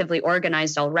relatively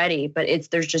organized already, but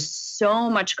there's just so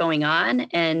much going on,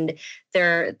 and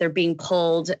they're being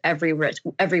pulled every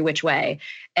which way.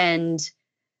 And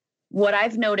what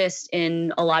I've noticed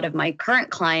in a lot of my current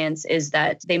clients is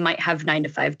that they might have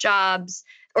 9-to-5 jobs,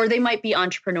 or they might be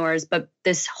entrepreneurs, but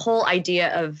this whole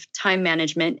idea of time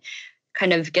management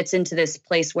kind of gets into this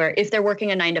place where if they're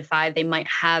working a 9-to-5, they might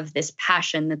have this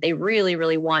passion that they really,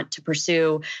 really want to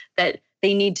pursue that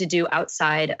they need to do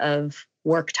outside of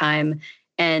work time.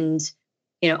 And,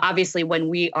 obviously when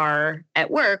we are at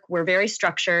work, we're very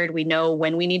structured. We know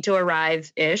when we need to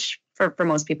arrive-ish for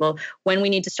most people, when we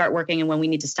need to start working and when we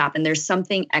need to stop. And there's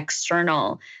something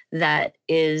external that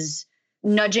is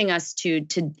nudging us to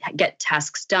get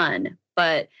tasks done.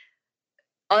 But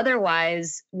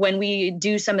otherwise, when we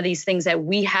do some of these things that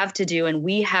we have to do and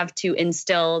we have to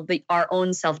instill our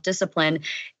own self-discipline,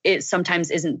 it sometimes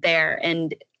isn't there.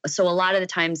 And so a lot of the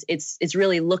times it's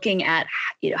really looking at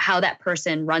how that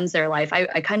person runs their life.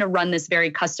 I kind of run this very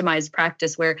customized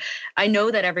practice where I know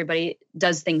that everybody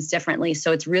does things differently.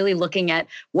 So it's really looking at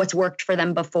what's worked for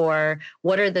them before,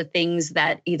 what are the things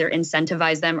that either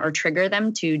incentivize them or trigger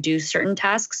them to do certain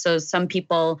tasks. So some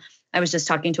people, I was just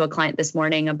talking to a client this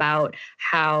morning about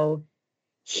how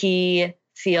he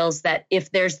feels that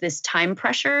if there's this time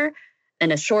pressure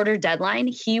and a shorter deadline,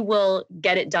 he will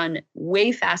get it done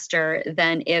way faster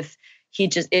than if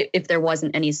there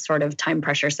wasn't any sort of time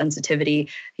pressure sensitivity.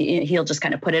 He'll just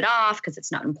kind of put it off because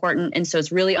it's not important. And so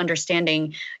it's really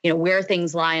understanding, where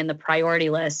things lie in the priority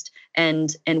list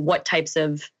and what types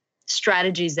of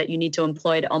strategies that you need to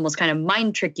employ to almost kind of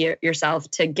mind trick yourself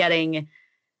to getting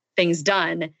things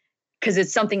done. Because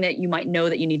it's something that you might know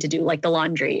that you need to do, like the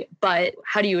laundry. But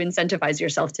how do you incentivize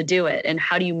yourself to do it? And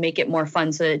how do you make it more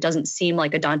fun so that it doesn't seem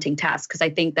like a daunting task? Because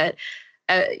I think that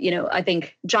I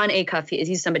think John Acuff,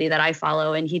 he's somebody that I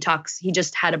follow, and he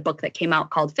just had a book that came out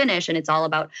called Finish, and it's all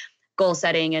about goal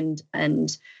setting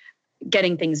and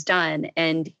getting things done.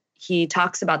 And he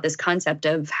talks about this concept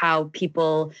of how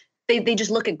people, they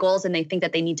just look at goals and they think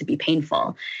that they need to be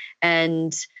painful.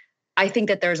 And I think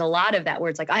that there's a lot of that where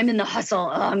it's like, I'm in the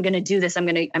hustle. Oh, I'm going to do this. I'm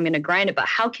going to grind it. But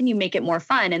how can you make it more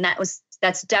fun? And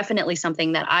that's definitely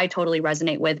something that I totally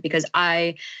resonate with, because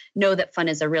I know that fun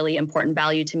is a really important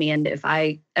value to me. And if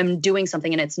I am doing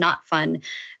something and it's not fun,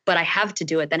 but I have to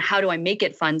do it, then how do I make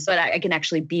it fun so that I can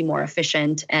actually be more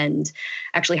efficient and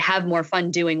actually have more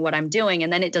fun doing what I'm doing?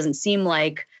 And then it doesn't seem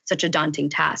like such a daunting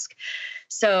task.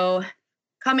 So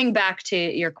coming back to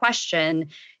your question,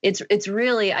 it's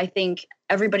really, I think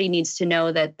everybody needs to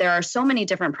know that there are so many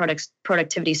different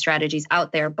productivity strategies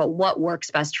out there, but what works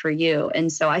best for you?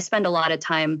 And so I spend a lot of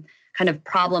time kind of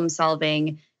problem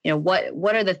solving,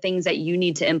 what are the things that you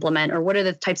need to implement, or what are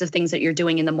the types of things that you're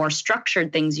doing in the more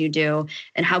structured things you do,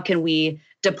 and how can we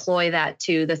deploy that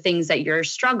to the things that you're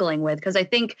struggling with? Because I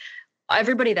think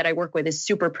everybody that I work with is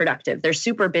super productive. They're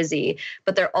super busy,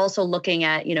 but they're also looking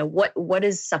at, what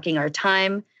is sucking our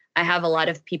time. I have a lot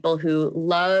of people who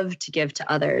love to give to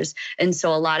others. And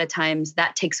so a lot of times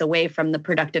that takes away from the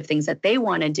productive things that they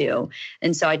want to do.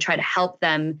 And so I try to help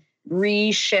them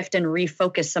reshift and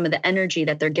refocus some of the energy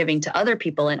that they're giving to other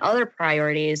people and other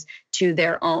priorities to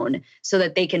their own, so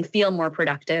that they can feel more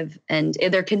productive. And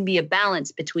there can be a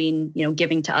balance between,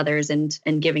 giving to others and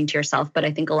giving to yourself. But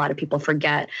I think a lot of people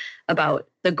forget about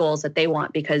the goals that they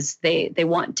want, because they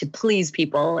want to please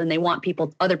people and they want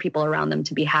other people around them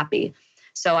to be happy.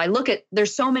 So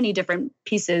there's so many different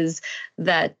pieces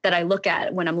that I look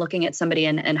at when I'm looking at somebody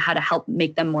and how to help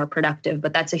make them more productive.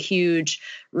 But that's a huge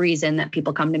reason that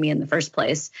people come to me in the first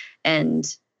place. And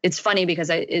it's funny because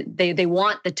they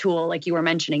want the tool, like you were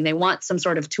mentioning. They want some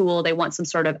sort of tool, they want some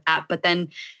sort of app, but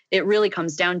then it really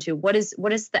comes down to what is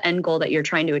the end goal that you're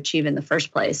trying to achieve in the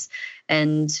first place,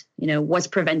 and what's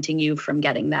preventing you from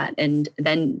getting that, and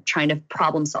then trying to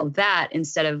problem solve that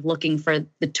instead of looking for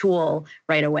the tool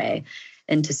right away.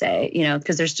 And to say,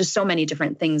 because there's just so many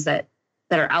different things that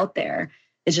are out there.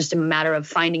 It's just a matter of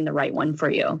finding the right one for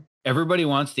you. Everybody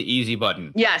wants the easy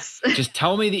button. Yes. Just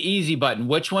tell me the easy button.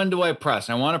 Which one do I press?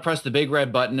 I want to press the big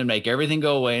red button and make everything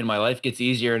go away and my life gets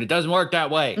easier. And it doesn't work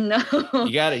that way. No.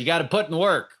 You got to put in the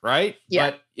work, right? Yeah.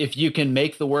 But if you can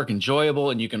make the work enjoyable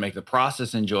and you can make the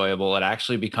process enjoyable, it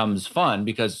actually becomes fun.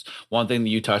 Because one thing that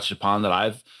you touched upon that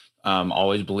I've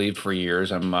always believed for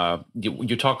years,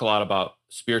 you talk a lot about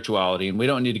spirituality, and we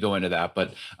don't need to go into that,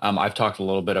 but I've talked a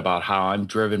little bit about how I'm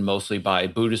driven mostly by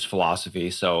Buddhist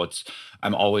philosophy. So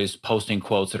I'm always posting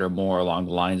quotes that are more along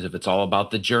the lines of, it's all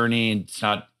about the journey, and it's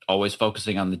not always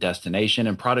focusing on the destination.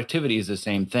 And productivity is the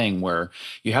same thing, where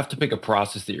you have to pick a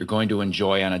process that you're going to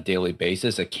enjoy on a daily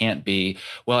basis. It can't be,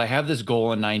 well, I have this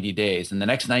goal in 90 days and the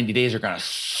next 90 days are going to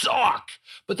suck,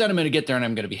 but then I'm going to get there and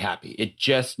I'm going to be happy. It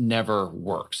just never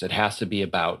works. It has to be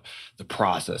about the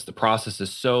process. The process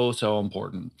is so, so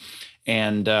important.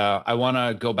 And I want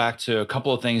to go back to a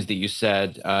couple of things that you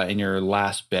said in your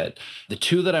last bit. The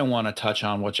two that I want to touch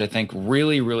on, which I think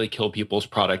really, really kill people's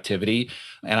productivity.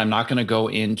 And I'm not going to go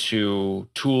into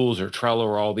tools or Trello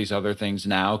or all these other things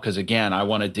now, because again, I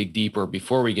want to dig deeper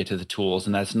before we get to the tools.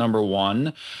 And that's number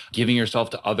one, giving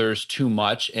yourself to others too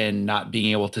much and not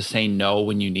being able to say no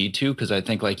when you need to. Because I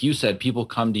think, like you said, people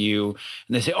come to you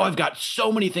and they say, oh, I've got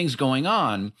so many things going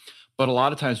on. But a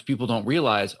lot of times people don't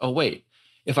realize, oh, wait,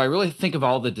 if I really think of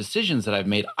all the decisions that I've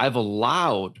made, I've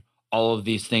allowed all of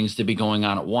these things to be going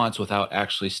on at once without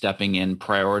actually stepping in,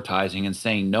 prioritizing, and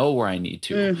saying no where I need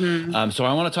to. Mm-hmm. So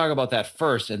I want to talk about that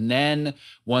first. And then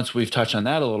once we've touched on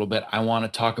that a little bit, I want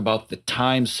to talk about the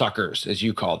time suckers, as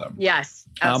you call them. Yes,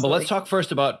 absolutely. But let's talk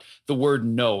first about the word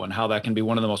no and how that can be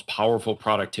one of the most powerful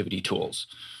productivity tools.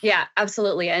 Yeah,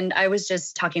 absolutely. And I was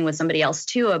just talking with somebody else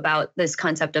too about this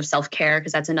concept of self-care,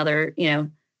 because that's another,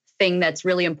 thing that's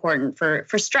really important for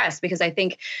stress, because I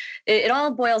think it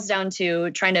all boils down to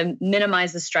trying to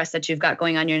minimize the stress that you've got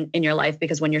going on in your life,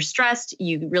 because when you're stressed,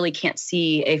 you really can't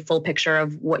see a full picture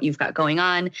of what you've got going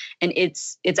on, and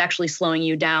it's actually slowing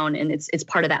you down, and it's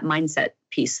part of that mindset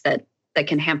piece that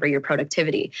can hamper your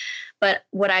productivity. But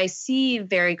what I see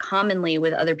very commonly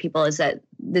with other people is that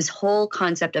this whole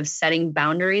concept of setting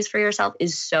boundaries for yourself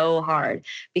is so hard,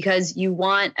 because you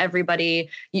want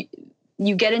everybody,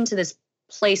 you get into this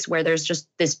place where there's just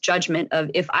this judgment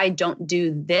of, if I don't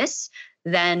do this,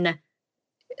 then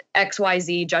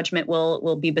XYZ judgment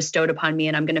will be bestowed upon me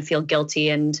and I'm going to feel guilty.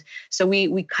 And so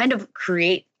we kind of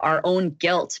create our own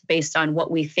guilt based on what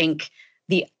we think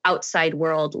the outside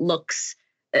world looks,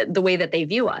 the way that they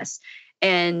view us.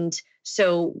 And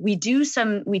So we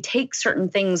take certain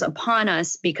things upon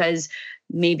us because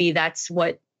maybe that's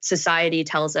what society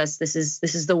tells us this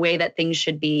is the way that things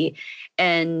should be.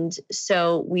 And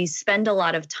so we spend a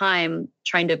lot of time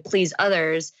trying to please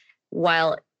others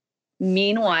while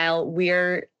meanwhile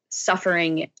we're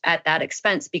suffering at that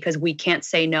expense because we can't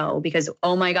say no, because,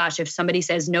 oh my gosh, if somebody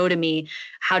says no to me,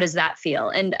 how does that feel?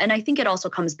 And I think it also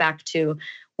comes back to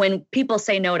when people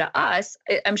say no to us,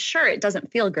 I'm sure it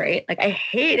doesn't feel great. Like I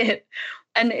hate it.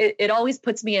 And it always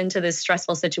puts me into this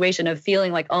stressful situation of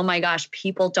feeling like, oh my gosh,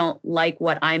 people don't like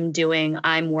what I'm doing.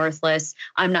 I'm worthless.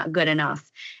 I'm not good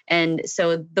enough. And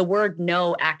so the word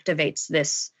no activates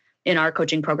this. In our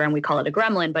coaching program, we call it a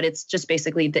gremlin, but it's just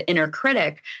basically the inner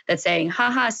critic that's saying,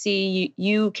 haha, see,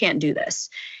 you can't do this.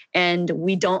 And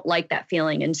we don't like that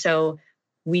feeling. And so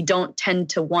we don't tend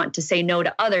to want to say no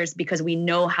to others because we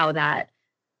know how that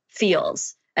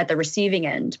feels at the receiving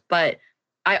end. But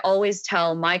I always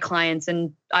tell my clients,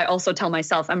 and I also tell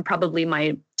myself, I'm probably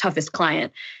my toughest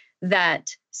client,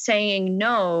 that saying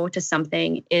no to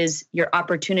something is your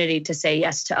opportunity to say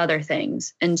yes to other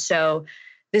things. And so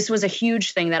this was a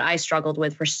huge thing that I struggled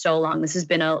with for so long. This has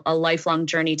been a lifelong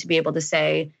journey to be able to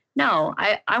say, no,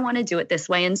 I want to do it this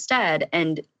way instead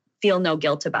and feel no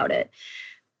guilt about it.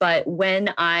 But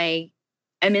when I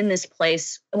am in this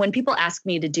place, when people ask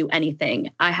me to do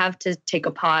anything, I have to take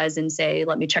a pause and say,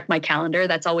 let me check my calendar.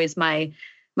 That's always my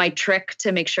trick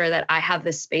to make sure that I have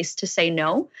the space to say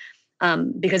no.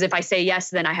 Because if I say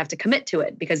yes, then I have to commit to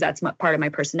it because that's part of my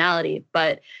personality.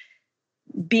 But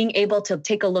being able to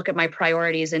take a look at my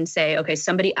priorities and say, okay,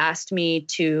 somebody asked me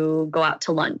to go out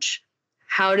to lunch.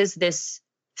 How does this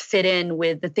fit in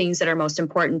with the things that are most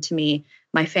important to me,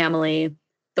 my family,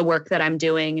 the work that I'm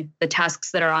doing, the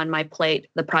tasks that are on my plate,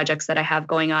 the projects that I have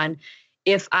going on?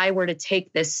 If I were to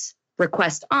take this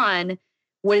request on,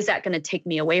 what is that going to take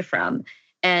me away from?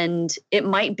 And it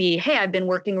might be, hey, I've been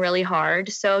working really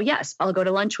hard. So yes, I'll go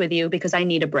to lunch with you because I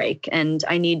need a break and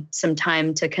I need some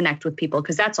time to connect with people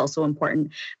because that's also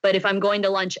important. But if I'm going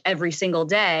to lunch every single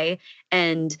day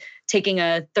and taking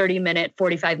a 30-minute,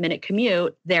 45-minute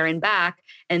commute there and back,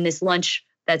 and this lunch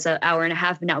that's an hour and a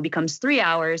half now becomes 3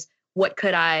 hours, what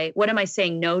am I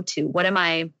saying no to? What am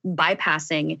I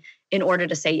bypassing in order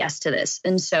to say yes to this?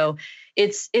 And so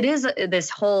it is this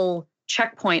whole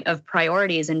checkpoint of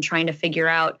priorities and trying to figure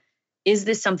out, is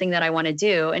this something that I want to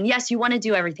do? And yes, you want to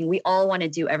do everything. We all want to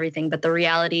do everything, but the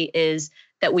reality is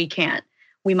that we can't.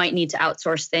 We might need to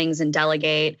outsource things and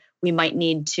delegate. We might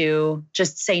need to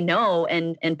just say no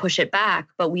and push it back,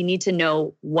 but we need to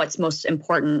know what's most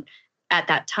important at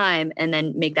that time and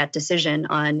then make that decision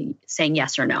on saying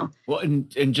yes or no. Well,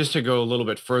 and just to go a little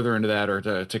bit further into that,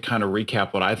 or to kind of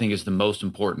recap what I think is the most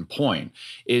important point,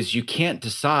 is you can't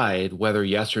decide whether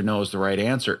yes or no is the right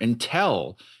answer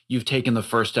until you've taken the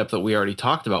first step that we already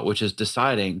talked about, which is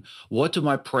deciding, what do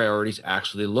my priorities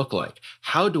actually look like?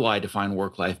 How do I define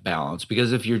work-life balance?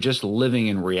 Because if you're just living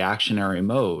in reactionary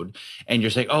mode and you're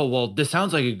saying, oh, well, this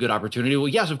sounds like a good opportunity. Well,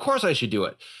 yes, of course I should do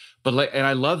it. But and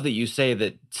I love that you say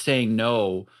that saying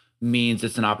no means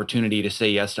it's an opportunity to say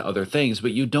yes to other things,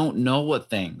 but you don't know what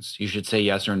things you should say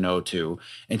yes or no to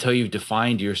until you've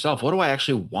defined to yourself, what do I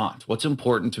actually want? What's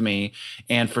important to me?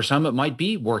 And for some, it might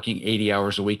be working 80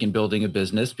 hours a week and building a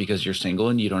business because you're single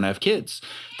and you don't have kids.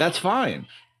 That's fine.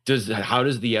 How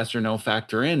does the yes or no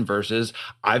factor in versus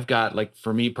I've got, like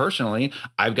for me personally,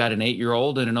 I've got an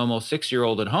 8-year-old and an almost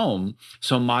 6-year-old at home.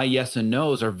 So my yes and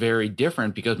no's are very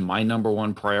different because my number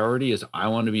one priority is I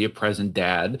want to be a present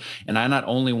dad. And I not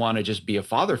only want to just be a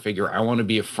father figure, I want to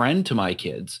be a friend to my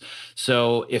kids.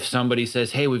 So if somebody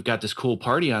says, hey, we've got this cool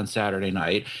party on Saturday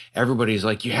night, everybody's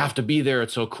like, you have to be there.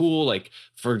 It's so cool. Like,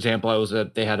 for example,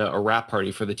 they had a wrap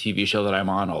party for the TV show that I'm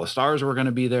on. All the stars were going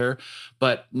to be there.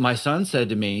 But my son said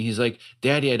to me, he's like,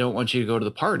 Daddy, I don't want you to go to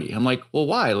the party. I'm like, well,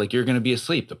 why? Like, you're going to be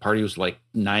asleep. The party was like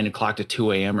 9 o'clock to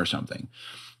 2 a.m. or something.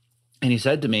 And he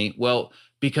said to me, well,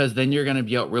 because then you're going to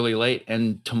be out really late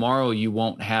and tomorrow you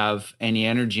won't have any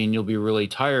energy and you'll be really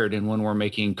tired. And when we're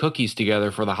making cookies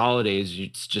together for the holidays,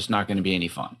 it's just not going to be any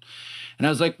fun. And I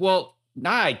was like, well,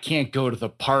 I can't go to the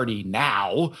party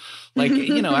now. Like,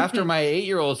 after my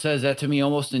 8-year-old says that to me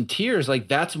almost in tears, like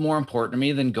that's more important to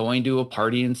me than going to a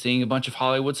party and seeing a bunch of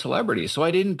Hollywood celebrities. So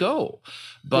I didn't go.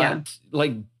 But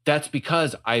that's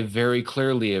because I very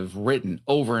clearly have written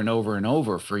over and over and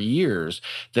over for years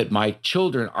that my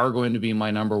children are going to be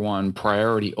my number one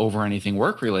priority over anything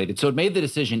work related. So it made the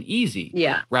decision easy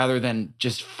rather than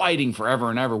just fighting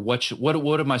forever and ever.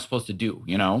 What am I supposed to do?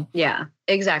 Yeah,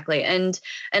 exactly. And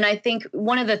I think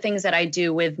one of the things that I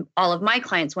do with all of my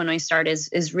clients when I start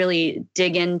is really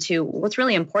dig into what's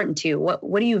really important to you.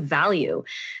 What do you value?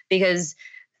 Because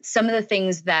some of the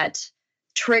things that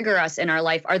trigger us in our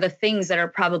life are the things that are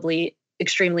probably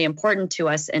extremely important to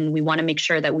us. And we want to make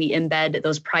sure that we embed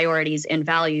those priorities and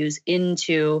values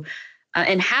into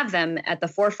and have them at the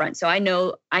forefront. So I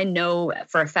know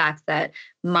for a fact that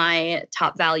my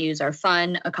top values are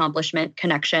fun, accomplishment,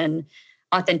 connection,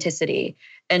 authenticity.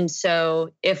 And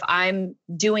so if I'm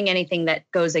doing anything that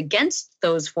goes against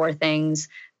those four things,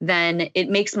 then it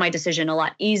makes my decision a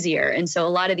lot easier. And so a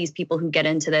lot of these people who get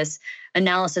into this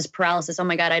analysis paralysis, oh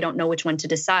my God, I don't know which one to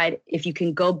decide. If you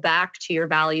can go back to your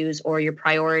values or your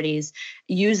priorities,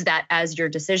 use that as your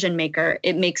decision maker,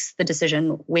 it makes the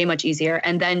decision way much easier.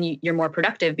 And then you're more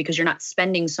productive because you're not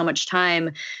spending so much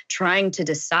time trying to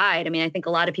decide. I mean, I think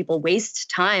a lot of people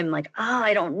waste time like,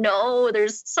 I don't know,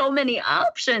 there's so many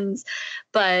options,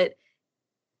 but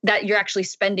that you're actually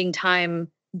spending time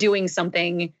doing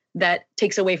something that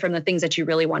takes away from the things that you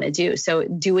really want to do. So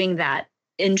doing that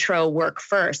intro work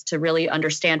first to really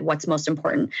understand what's most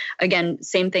important. Again,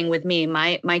 same thing with me.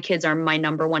 My kids are my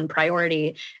number one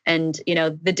priority. And,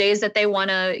 the days that they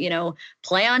want to,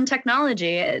 play on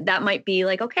technology, that might be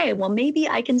like, okay, well, maybe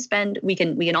I can we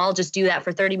can all just do that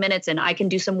for 30 minutes and I can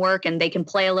do some work and they can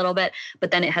play a little bit,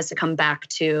 but then it has to come back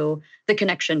to the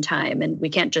connection time. And we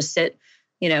can't just sit,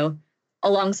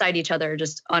 alongside each other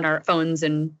just on our phones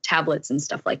and tablets and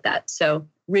stuff like that. So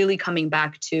really coming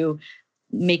back to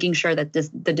making sure that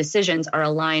the decisions are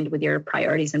aligned with your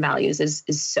priorities and values is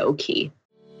so key.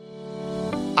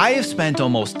 I have spent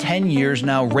almost 10 years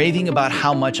now raving about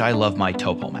how much I love my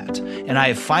TopoMat, and I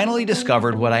have finally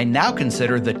discovered what I now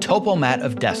consider the TopoMat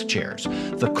of desk chairs,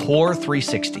 the Core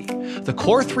 360. The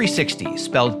Core 360,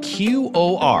 spelled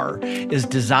QOR, is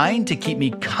designed to keep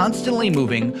me constantly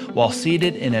moving while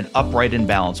seated in an upright and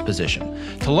balanced position.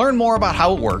 To learn more about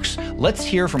how it works, let's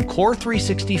hear from Core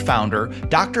 360 founder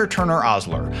Dr. Turner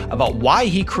Osler about why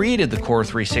he created the Core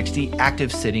 360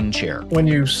 active sitting chair. When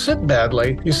you sit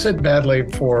badly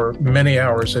for many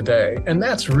hours a day, and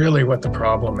that's really what the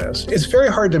problem is. It's very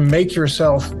hard to make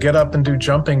yourself get up and do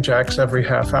jumping jacks every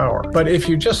half hour. But if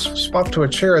you just swap to a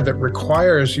chair that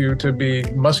requires you to be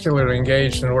muscularly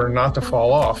engaged in order not to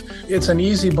fall off, it's an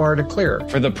easy bar to clear.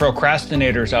 For the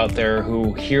procrastinators out there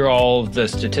who hear all of the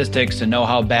statistics and know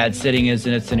how bad sitting is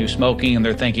and it's the new smoking, and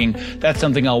they're thinking, that's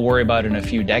something I'll worry about in a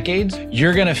few decades,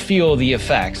 you're going to feel the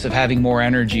effects of having more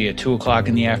energy at 2 o'clock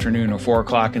in the afternoon or 4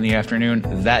 o'clock in the afternoon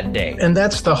that day. And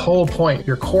that's the whole point.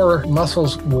 Your core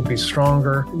muscles will be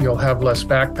stronger. You'll have less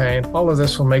back pain. All of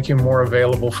this will make you more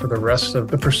available for the rest of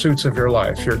the pursuits of your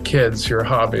life, your kids, your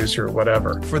hobbies, your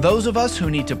whatever. For those of us who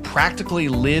need to practically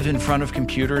live in front of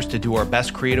computers to do our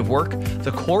best creative work,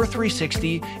 the Core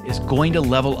 360 is going to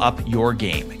level up your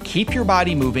game. Keep your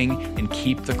body moving and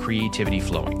keep the creativity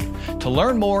flowing. To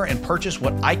learn more and purchase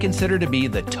what I consider to be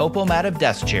the TopoMat of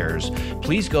desk chairs,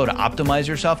 please go to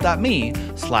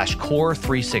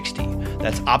optimizeyourself.me/core360.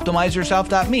 That's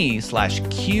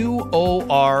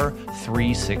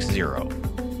optimizeyourself.me/QOR360.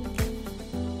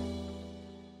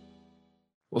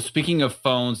 Well, speaking of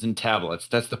phones and tablets,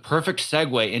 that's the perfect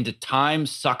segue into time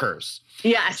suckers.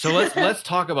 Yes. So let's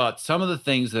talk about some of the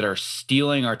things that are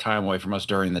stealing our time away from us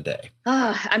during the day.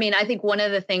 I think one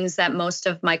of the things that most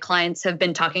of my clients have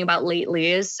been talking about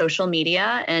lately is social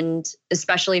media. And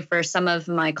especially for some of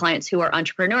my clients who are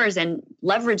entrepreneurs and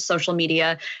leverage social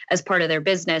media as part of their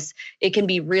business, it can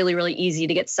be really, really easy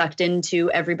to get sucked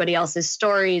into everybody else's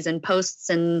stories and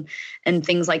posts and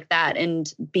things like that,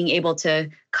 and being able to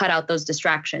cut out those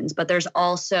distractions. But there's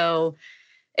also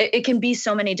it can be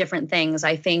so many different things.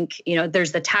 I think,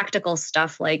 there's the tactical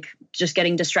stuff, like just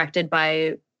getting distracted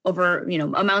by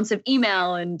amounts of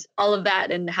email and all of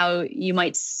that, and how you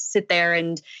might sit there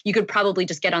and you could probably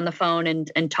just get on the phone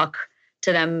and talk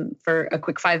to them for a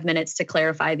quick 5 minutes to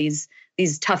clarify these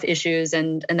tough issues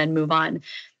and then move on.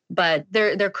 But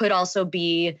there could also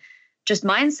be just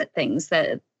mindset things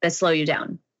that slow you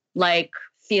down, like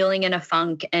feeling in a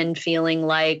funk and feeling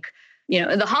like,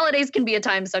 the holidays can be a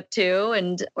time suck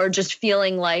too, or just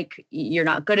feeling like you're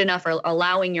not good enough, or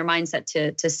allowing your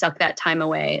mindset to suck that time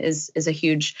away is a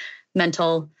huge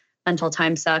mental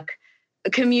time suck.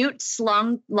 Commutes,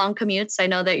 long commutes. I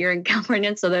know that you're in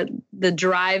California, so that the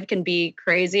drive can be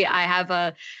crazy. I have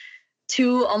a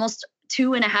almost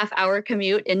 2.5 hour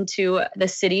commute into the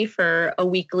city for a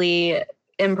weekly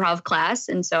improv class.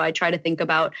 And so I try to think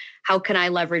about how can I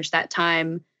leverage that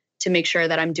time to make sure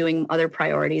that I'm doing other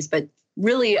priorities, but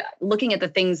really looking at the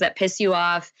things that piss you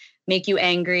off, make you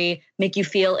angry, make you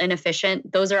feel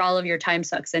inefficient. Those are all of your time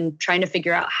sucks, and trying to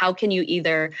figure out how can you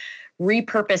either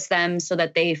repurpose them so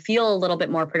that they feel a little bit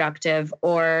more productive,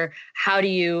 or how do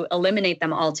you eliminate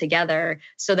them altogether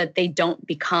so that they don't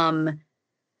become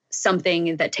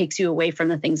something that takes you away from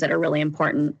the things that are really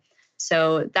important.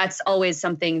 So that's always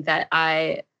something that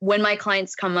when my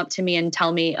clients come up to me and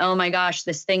tell me, oh my gosh,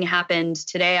 this thing happened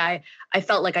today, I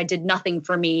felt like I did nothing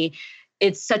for me.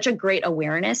 It's such a great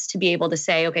awareness to be able to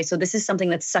say, okay, so this is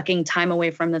something that's sucking time away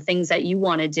from the things that you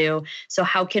want to do. So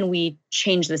how can we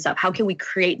change this up? How can we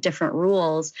create different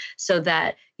rules so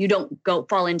that you don't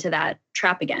fall into that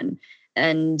trap again?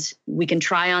 And we can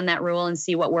try on that rule and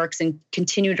see what works and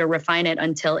continue to refine it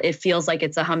until it feels like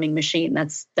it's a humming machine.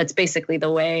 That's basically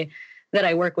the way that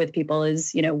I work with people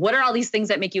is, what are all these things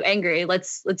that make you angry?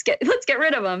 Let's get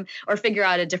rid of them, or figure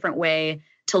out a different way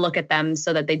to look at them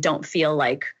so that they don't feel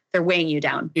like they're weighing you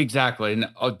down. Exactly. And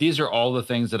these are all the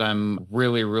things that I'm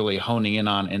really, really honing in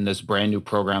on in this brand new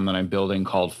program that I'm building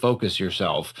called Focus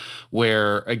Yourself,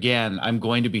 where, again, I'm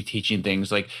going to be teaching things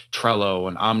like Trello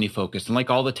and OmniFocus and like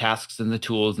all the tasks and the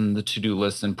tools and the to-do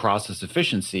lists and process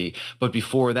efficiency. But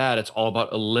before that, it's all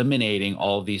about eliminating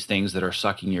all of these things that are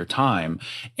sucking your time.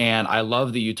 And I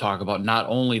love that you talk about not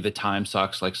only the time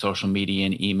sucks like social media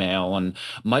and email, and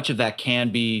much of that can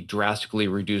be drastically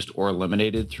reduced or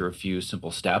eliminated through a few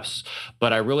simple steps.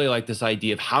 But I really like this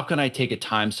idea of how can I take a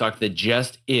time suck that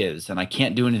just is, and I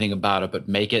can't do anything about it, but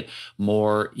make it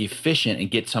more efficient and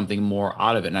get something more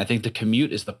out of it. And I think the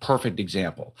commute is the perfect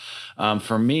example.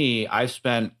 For me, I've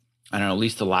spent I don't know, at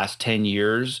least the last 10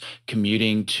 years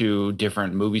commuting to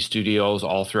different movie studios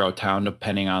all throughout town,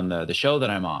 depending on the show that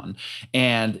I'm on.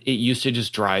 And it used to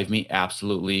just drive me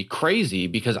absolutely crazy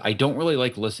because I don't really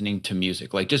like listening to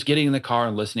music. Like just getting in the car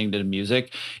and listening to the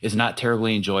music is not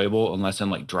terribly enjoyable unless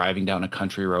I'm like driving down a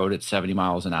country road at 70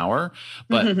 miles an hour.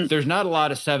 But there's not a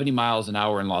lot of 70 miles an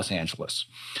hour in Los Angeles.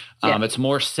 It's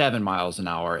more 7 miles an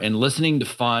hour, and listening to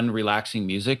fun, relaxing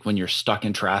music when you're stuck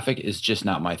in traffic is just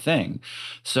not my thing.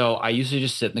 So I used to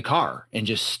just sit in the car and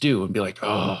just stew and be like,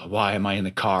 oh, why am I in the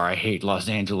car? I hate Los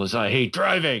Angeles. I hate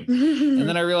driving. And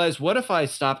then I realized, what if I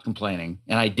stopped complaining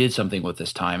and I did something with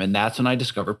this time? And that's when I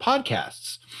discovered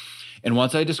podcasts. And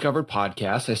once I discovered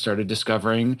podcasts, I started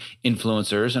discovering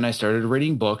influencers and I started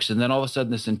reading books. And then all of a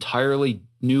sudden, this entirely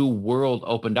new world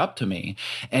opened up to me.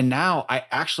 And now I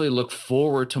actually look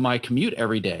forward to my commute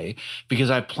every day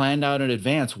because I planned out in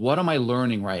advance. What am I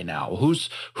learning right now?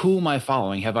 Who am I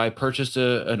following? Have I purchased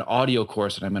an audio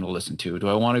course that I'm going to listen to? Do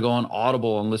I want to go on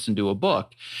Audible and listen to a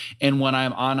book? And when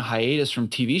I'm on hiatus from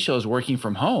TV shows working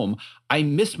from home, I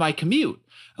miss my commute.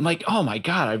 I'm like, oh my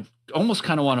God, I almost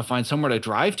kind of want to find somewhere to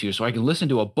drive to so I can listen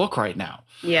to a book right now.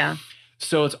 Yeah.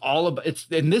 So it's all about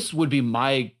and this would be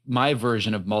my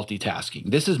version of multitasking.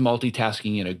 This is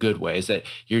multitasking in a good way, is that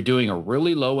you're doing a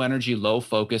really low energy, low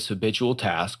focus habitual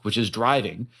task, which is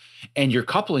driving, and you're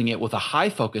coupling it with a high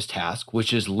focus task,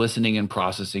 which is listening and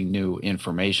processing new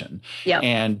information. Yep.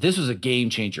 And this was a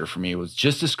game changer for me. It was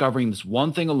just discovering this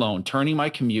one thing alone, turning my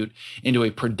commute into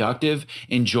a productive,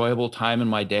 enjoyable time in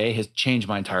my day has changed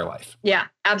my entire life. Yeah,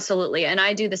 absolutely. And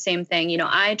I do the same thing. You know,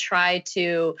 I try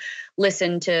to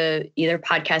listen to either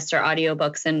podcasts or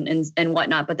audiobooks and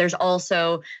whatnot. But there's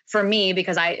also, for me,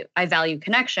 because I value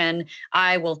connection,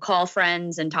 I will call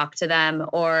friends and talk to them,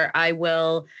 or I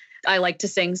like to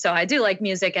sing. So I do like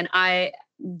music, and I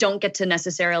don't get to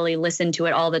necessarily listen to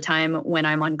it all the time when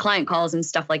I'm on client calls and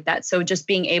stuff like that. So just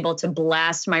being able to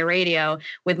blast my radio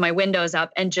with my windows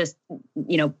up and just,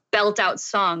 belt out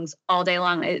songs all day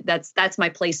long. That's my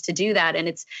place to do that. And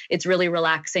it's really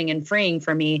relaxing and freeing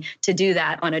for me to do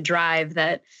that on a drive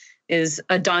that is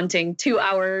a daunting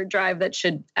 2-hour drive that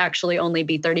should actually only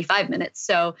be 35 minutes.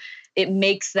 So it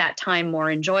makes that time more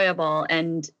enjoyable.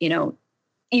 And,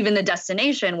 even the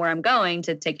destination where I'm going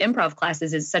to take improv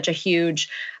classes is such a huge,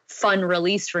 fun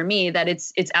release for me that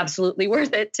it's absolutely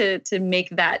worth it to make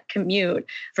that commute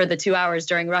for the 2 hours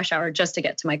during rush hour just to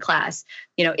get to my class.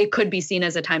 It could be seen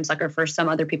as a time sucker for some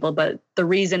other people, but the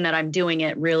reason that I'm doing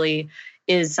it really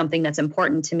is something that's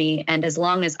important to me. And as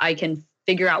long as I can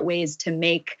figure out ways to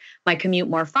make my commute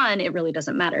more fun, it really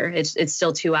doesn't matter. It's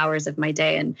still 2 hours of my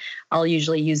day, and I'll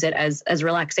usually use it as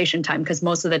relaxation time, because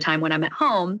most of the time when I'm at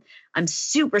home, I'm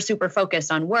super, super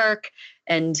focused on work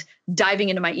and diving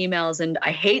into my emails, and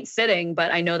I hate sitting,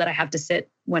 but I know that I have to sit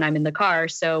when I'm in the car.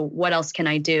 So what else can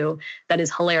I do that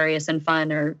is hilarious and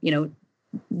fun, or,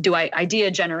 do I idea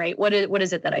generate? What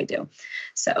is it that I do?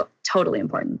 So totally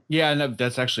important. Yeah, and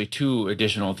that's actually two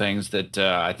additional things that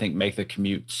I think make the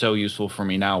commute so useful for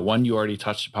me now. One you already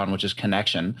touched upon, which is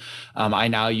connection. I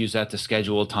now use that to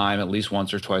schedule time at least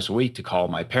once or twice a week to call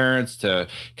my parents, to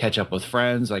catch up with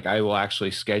friends. Like I will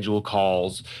actually schedule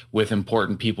calls with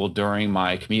important people during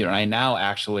my commute. And I now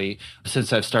actually,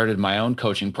 since I've started my own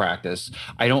coaching practice,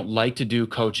 I don't like to do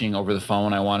coaching over the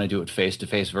phone. I want to do it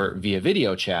face-to-face via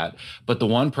video chat. But the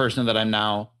one person that I'm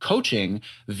now coaching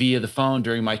via the phone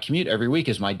during my commute every week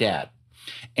is my dad.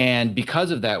 And because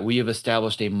of that, we have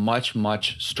established a much,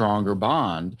 much stronger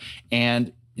bond.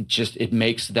 And it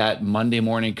makes that Monday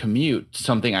morning commute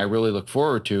something I really look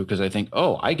forward to, because I think,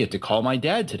 oh, I get to call my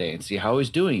dad today and see how he's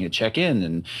doing and check in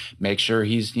and make sure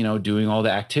he's, doing all the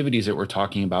activities that we're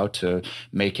talking about to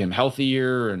make him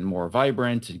healthier and more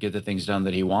vibrant and get the things done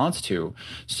that he wants to.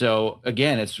 So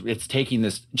again, it's taking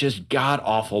this just god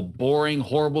awful, boring,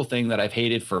 horrible thing that I've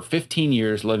hated for 15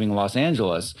 years living in Los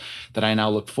Angeles that I now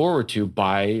look forward to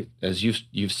by, as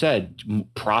you've said,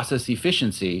 process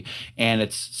efficiency. And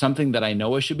it's something that I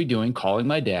know I should be doing, calling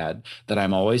my dad, that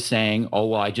I'm always saying, oh,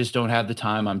 well, I just don't have the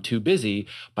time, I'm too busy,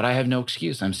 but I have no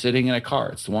excuse. I'm sitting in a car.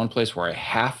 It's the one place where I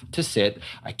have to sit.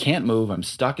 I can't move. I'm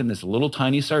stuck in this little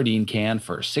tiny sardine can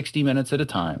for 60 minutes at a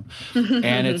time.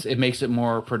 And it makes it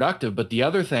more productive. But the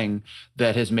other thing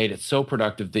that has made it so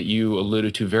productive that you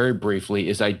alluded to very briefly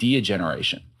is idea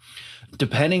generation.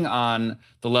 Depending on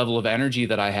the level of energy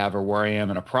that I have or where I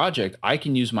am in a project, I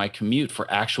can use my commute for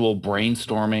actual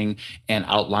brainstorming and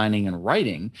outlining and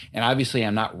writing. And obviously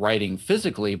I'm not writing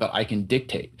physically, but I can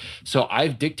dictate. So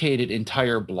I've dictated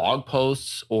entire blog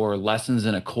posts or lessons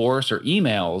in a course or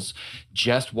emails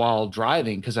just while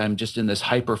driving, because I'm just in this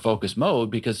hyper-focused mode,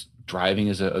 because driving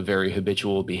is a very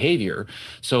habitual behavior.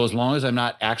 So as long as I'm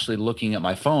not actually looking at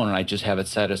my phone and I just have it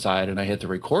set aside and I hit the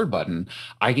record button,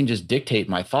 I can just dictate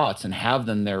my thoughts and have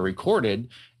them there recorded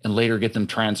and later get them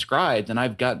transcribed. And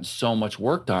I've gotten so much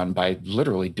work done by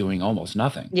literally doing almost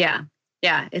nothing. Yeah.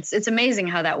 Yeah. It's amazing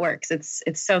how that works. It's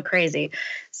so crazy.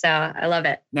 So I love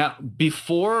it. Now,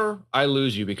 before I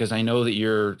lose you, because I know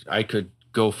that I could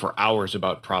go for hours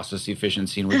about process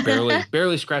efficiency and we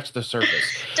barely scratch the surface.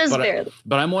 Just barely.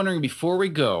 But I'm wondering, before we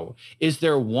go, is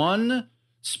there one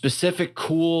specific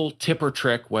cool tip or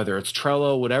trick, whether it's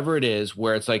Trello, whatever it is,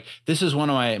 where it's like, this is one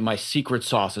of my secret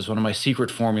sauces, one of my secret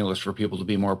formulas for people to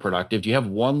be more productive? Do you have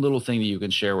one little thing that you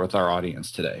can share with our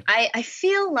audience today? I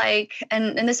feel like,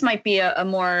 and this might be a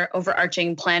more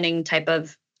overarching planning type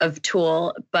of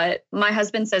tool, but my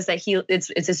husband says that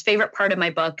it's his favorite part of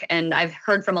my book, and I've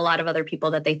heard from a lot of other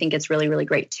people that they think it's really, really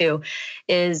great too,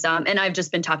 is and I've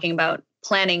just been talking about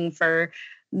planning for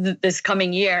this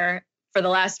coming year for the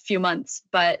last few months,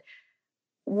 but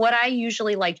what I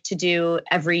usually like to do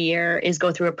every year is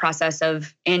go through a process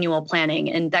of annual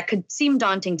planning, and that could seem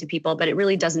daunting to people, but it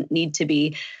really doesn't need to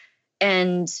be.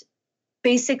 And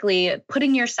basically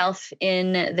putting yourself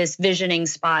in this visioning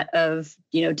spot of,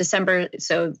 December.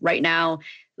 So right now,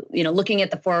 looking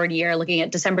at the forward year, looking at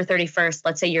December 31st,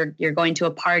 let's say you're going to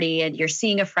a party and you're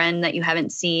seeing a friend that you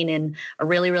haven't seen in a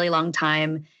really, really long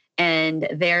time. And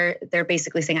they're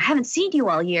basically saying, I haven't seen you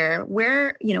all year.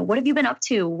 Where, what have you been up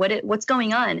to? What's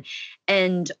going on?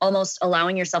 And almost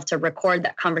allowing yourself to record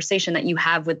that conversation that you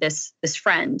have with this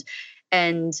friend,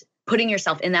 and putting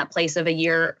yourself in that place of a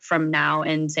year from now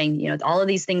and saying, all of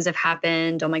these things have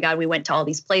happened. Oh my God, we went to all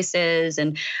these places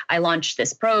and I launched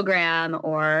this program,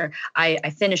 or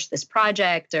I finished this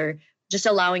project, or just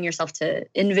allowing yourself to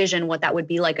envision what that would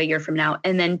be like a year from now.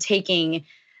 And then taking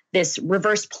this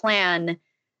reverse plan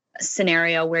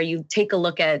scenario where you take a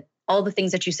look at all the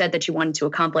things that you said that you wanted to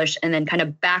accomplish, and then kind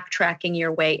of backtracking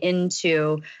your way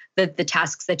into the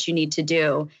tasks that you need to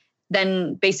do.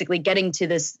 Then basically getting to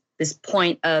this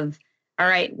point of, all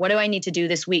right, what do I need to do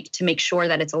this week to make sure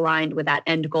that it's aligned with that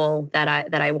end goal that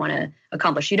I want to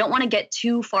accomplish? You don't want to get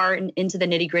too far into the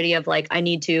nitty gritty of like, I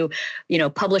need to,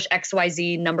 publish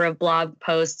XYZ number of blog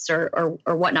posts or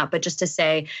whatnot, but just to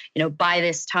say, by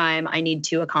this time I need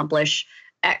to accomplish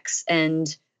X,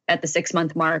 and at the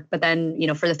 6-month mark, but then,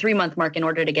 for the 3-month mark, in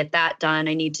order to get that done,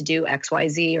 I need to do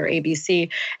XYZ or ABC,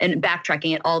 and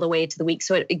backtracking it all the way to the week.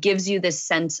 So it gives you this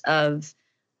sense of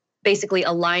basically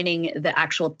aligning the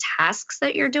actual tasks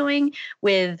that you're doing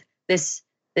with this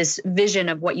vision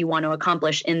of what you want to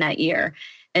accomplish in that year.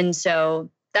 And so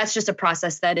that's just a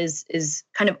process that is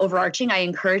kind of overarching. I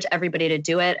encourage everybody to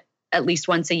do it at least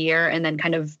once a year, and then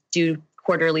kind of do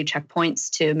quarterly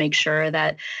checkpoints to make sure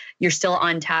that you're still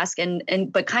on task,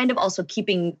 but kind of also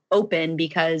keeping open,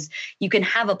 because you can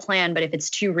have a plan, but if it's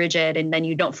too rigid and then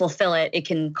you don't fulfill it, it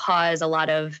can cause a lot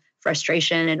of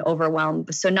frustration and overwhelm.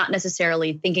 So not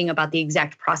necessarily thinking about the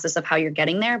exact process of how you're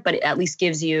getting there, but it at least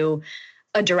gives you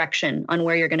a direction on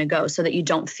where you're going to go, so that you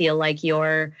don't feel like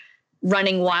you're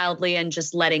running wildly and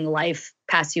just letting life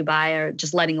pass you by, or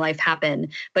just letting life happen,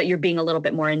 but you're being a little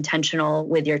bit more intentional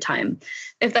with your time.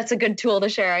 If that's a good tool to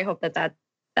share, I hope that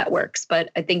works.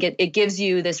 But I think it gives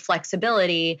you this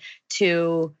flexibility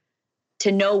to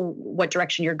know what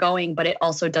direction you're going, but it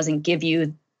also doesn't give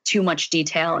you too much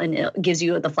detail, and it gives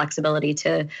you the flexibility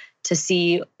to to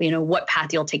see, what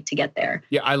path you'll take to get there.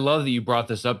 Yeah, I love that you brought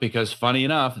this up because funny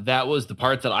enough, that was the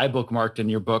part that I bookmarked in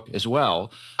your book as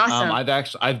well. Awesome.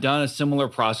 I've done a similar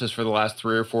process for the last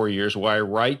 3 or 4 years where I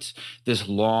write this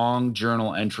long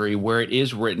journal entry where it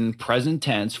is written present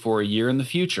tense for a year in the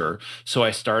future. So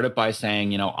I start it by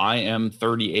saying, I am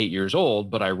 38 years old,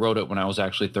 but I wrote it when I was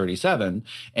actually 37,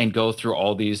 and go through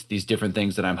all these different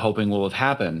things that I'm hoping will have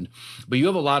happened. But you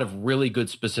have a lot of really good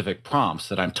specific prompts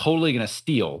that I'm totally going to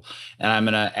steal, and I'm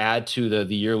going to add to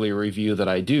the yearly review that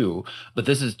I do. But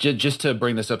this is just to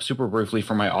bring this up super briefly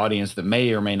for my audience that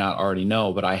may or may not already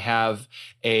know, but I have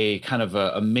a kind of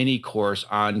a mini course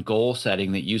on goal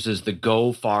setting that uses the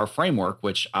Go Far framework,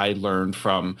 which I learned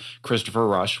from Christopher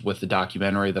Rush with the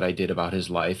documentary that I did about his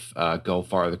life, Go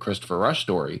Far, the Christopher Rush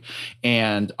story.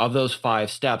 And of those 5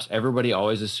 steps, everybody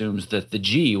always assumes that the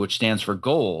G, which stands for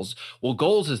goals, well,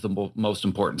 goals is the most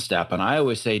important step. And I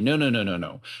always say, no.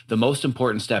 The most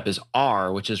important step is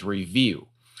R, which is review.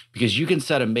 Because you can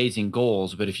set amazing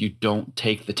goals, but if you don't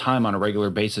take the time on a regular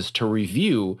basis to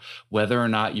review whether or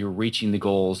not you're reaching the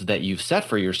goals that you've set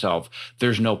for yourself,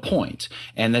 there's no point.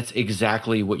 And that's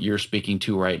exactly what you're speaking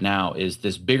to right now, is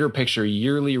this bigger picture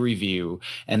yearly review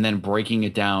and then breaking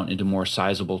it down into more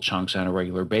sizable chunks on a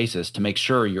regular basis to make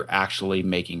sure you're actually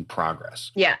making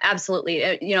progress. Yeah,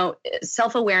 absolutely.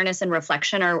 Self-awareness and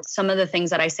reflection are some of the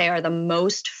things that I say are the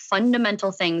most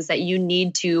fundamental things that you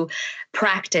need to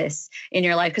practice in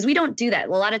your life, because we don't do that.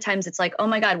 A lot of times it's like, oh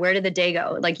my God, where did the day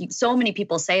go? Like, so many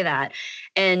people say that.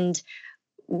 And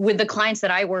with the clients that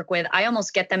I work with, I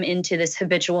almost get them into this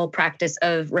habitual practice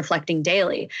of reflecting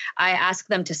daily. I ask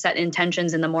them to set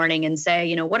intentions in the morning and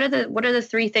say, what are the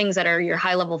 3 things that are your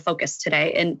high level focus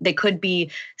today? And they could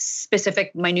be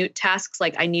specific, minute tasks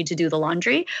like I need to do the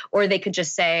laundry, or they could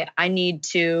just say, I need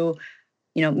to,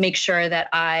 make sure that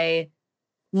I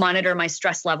monitor my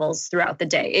stress levels throughout the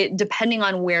day, depending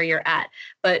on where you're at.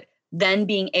 But then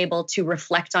being able to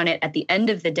reflect on it at the end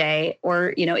of the day,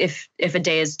 or, if a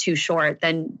day is too short,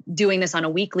 then doing this on a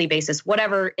weekly basis,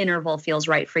 whatever interval feels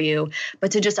right for you,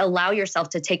 but to just allow yourself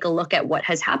to take a look at what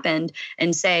has happened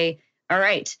and say, all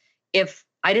right, if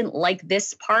I didn't like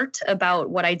this part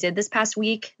about what I did this past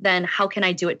week, then how can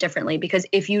I do it differently? Because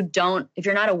if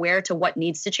you're not aware to what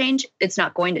needs to change, it's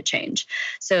not going to change.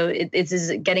 So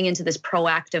it's getting into this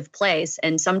proactive place.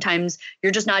 And sometimes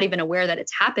you're just not even aware that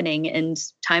it's happening, and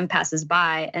time passes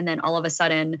by. And then all of a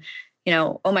sudden,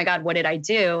 oh my God, what did I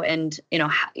do? And,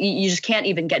 you just can't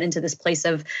even get into this place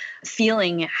of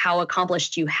feeling how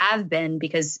accomplished you have been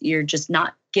because you're just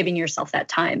not giving yourself that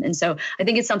time. And so I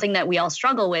think it's something that we all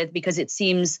struggle with because it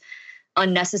seems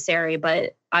unnecessary.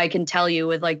 But I can tell you,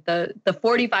 with like the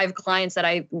 45 clients that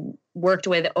I worked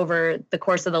with over the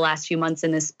course of the last few months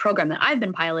in this program that I've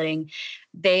been piloting,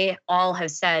 they all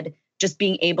have said, just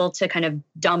being able to kind of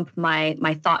dump my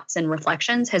thoughts and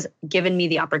reflections has given me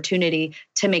the opportunity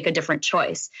to make a different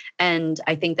choice. And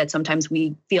I think that sometimes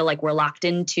we feel like we're locked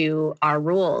into our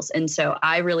rules. And so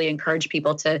I really encourage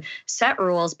people to set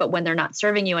rules, but when they're not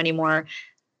serving you anymore,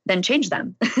 then change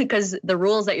them, because the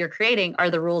rules that you're creating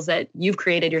are the rules that you've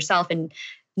created yourself, and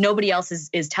nobody else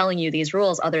is telling you these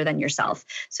rules other than yourself.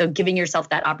 So giving yourself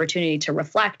that opportunity to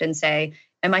reflect and say,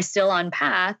 am I still on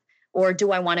path? Or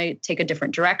do I want to take a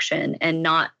different direction, and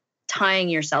not tying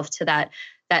yourself to that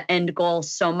end goal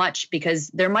so much, because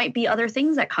there might be other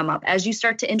things that come up. As you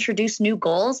start to introduce new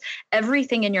goals,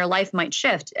 everything in your life might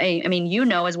shift. I mean,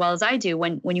 as well as I do,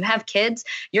 when you have kids,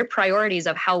 your priorities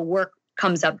of how work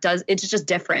comes up it's just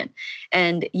different.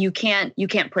 And you can't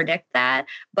predict that,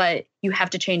 but you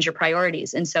have to change your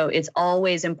priorities. And so it's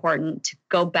always important to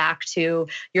go back to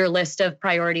your list of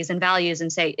priorities and values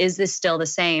and say, is this still the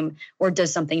same, or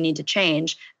does something need to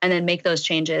change? And then make those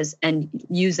changes and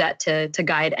use that to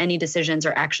guide any decisions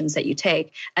or actions that you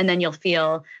take. And then you'll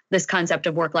feel this concept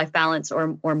of work-life balance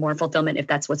or more fulfillment, if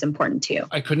that's what's important to you.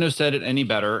 I couldn't have said it any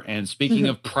better. And speaking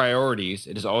of priorities,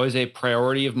 it is always a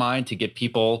priority of mine to get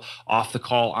people off the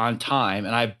call on time.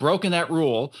 And I've broken that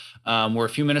rule. We're a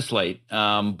few minutes late,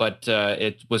 but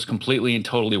it was completely and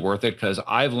totally worth it, because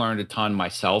I've learned a ton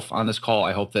myself on this call.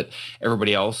 I hope that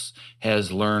everybody else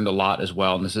has learned a lot as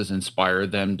well. And this has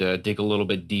inspired them to dig a little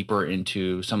bit deeper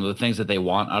into some of the things that they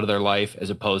want out of their life,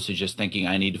 as opposed to just thinking,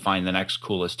 I need to find the next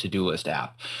coolest to-do list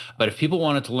app. But if people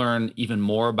wanted to learn even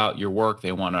more about your work,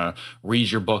 they want to read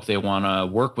your book, they want to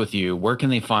work with you, where can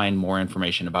they find more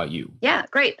information about you? Yeah,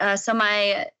 great. So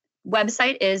my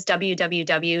website is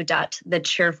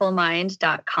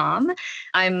www.thecheerfulmind.com.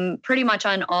 I'm pretty much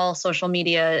on all social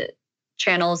media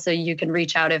channels, so you can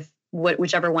reach out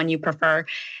whichever one you prefer.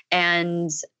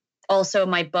 And Also,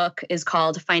 my book is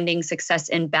called Finding Success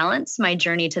in Balance, My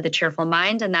Journey to the Cheerful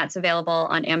Mind, and that's available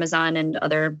on Amazon and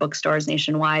other bookstores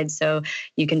nationwide. So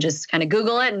you can just kind of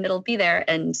Google it and it'll be there.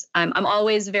 And I'm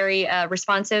always very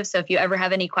responsive. So if you ever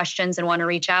have any questions and want to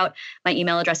reach out, my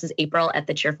email address is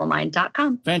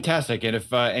april@thecheerfulmind.com. Fantastic. And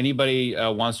if anybody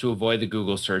wants to avoid the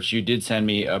Google search, you did send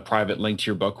me a private link to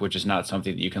your book, which is not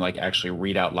something that you can like actually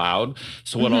read out loud.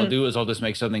 So what I'll do is I'll just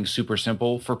make something super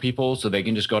simple for people so they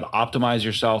can just go to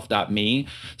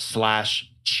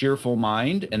optimizeyourself.me/cheerful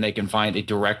mind, and they can find a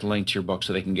direct link to your book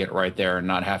so they can get right there and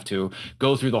not have to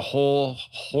go through the whole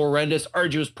horrendous,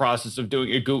 arduous process of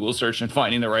doing a Google search and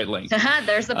finding the right link.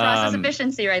 There's the process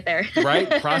efficiency right there. Right?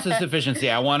 Process efficiency.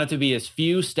 I want it to be as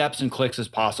few steps and clicks as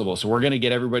possible. So we're going to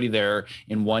get everybody there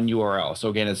in one URL. So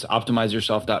again, it's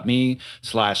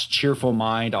optimizeyourself.me/cheerful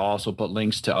mind. I'll also put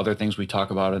links to other things we talk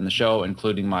about in the show,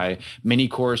 including my mini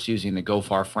course using the Go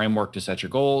Far framework to set your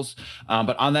goals.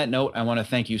 But on that note, I want to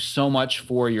thank you so much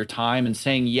for your time and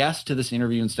saying yes to this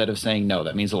interview instead of saying no.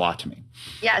 That means a lot to me.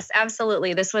 Yes,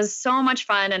 absolutely. This was so much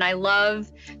fun. And I love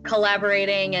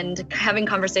collaborating and having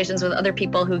conversations with other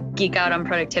people who geek out on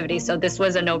productivity. So this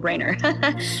was a no-brainer.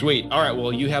 Sweet. All right.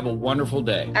 Well, you have a wonderful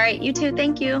day. All right. You too.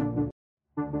 Thank you.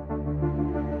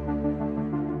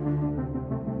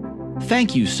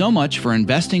 Thank you so much for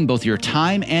investing both your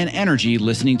time and energy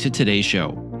listening to today's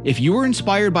show. If you were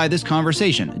inspired by this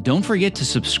conversation, don't forget to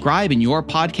subscribe in your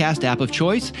podcast app of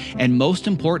choice, and most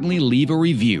importantly, leave a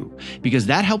review, because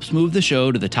that helps move the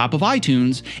show to the top of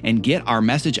iTunes and get our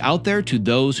message out there to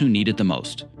those who need it the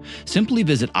most. Simply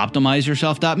visit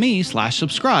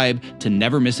optimizeyourself.me/subscribe to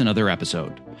never miss another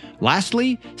episode.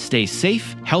 Lastly, stay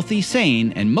safe, healthy,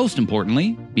 sane, and most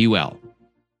importantly, be well.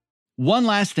 One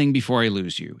last thing before I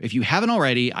lose you. If you haven't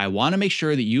already, I want to make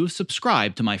sure that you've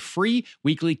subscribed to my free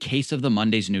weekly Case of the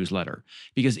Mondays newsletter,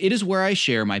 because it is where I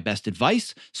share my best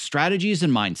advice, strategies,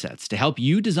 and mindsets to help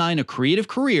you design a creative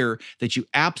career that you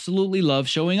absolutely love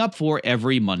showing up for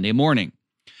every Monday morning.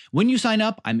 When you sign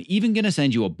up, I'm even going to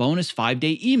send you a bonus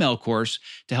 5-day email course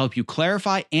to help you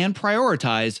clarify and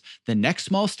prioritize the next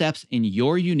small steps in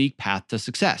your unique path to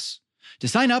success. To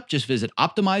sign up, just visit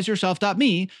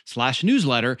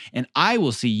optimizeyourself.me/newsletter, and I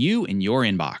will see you in your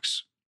inbox.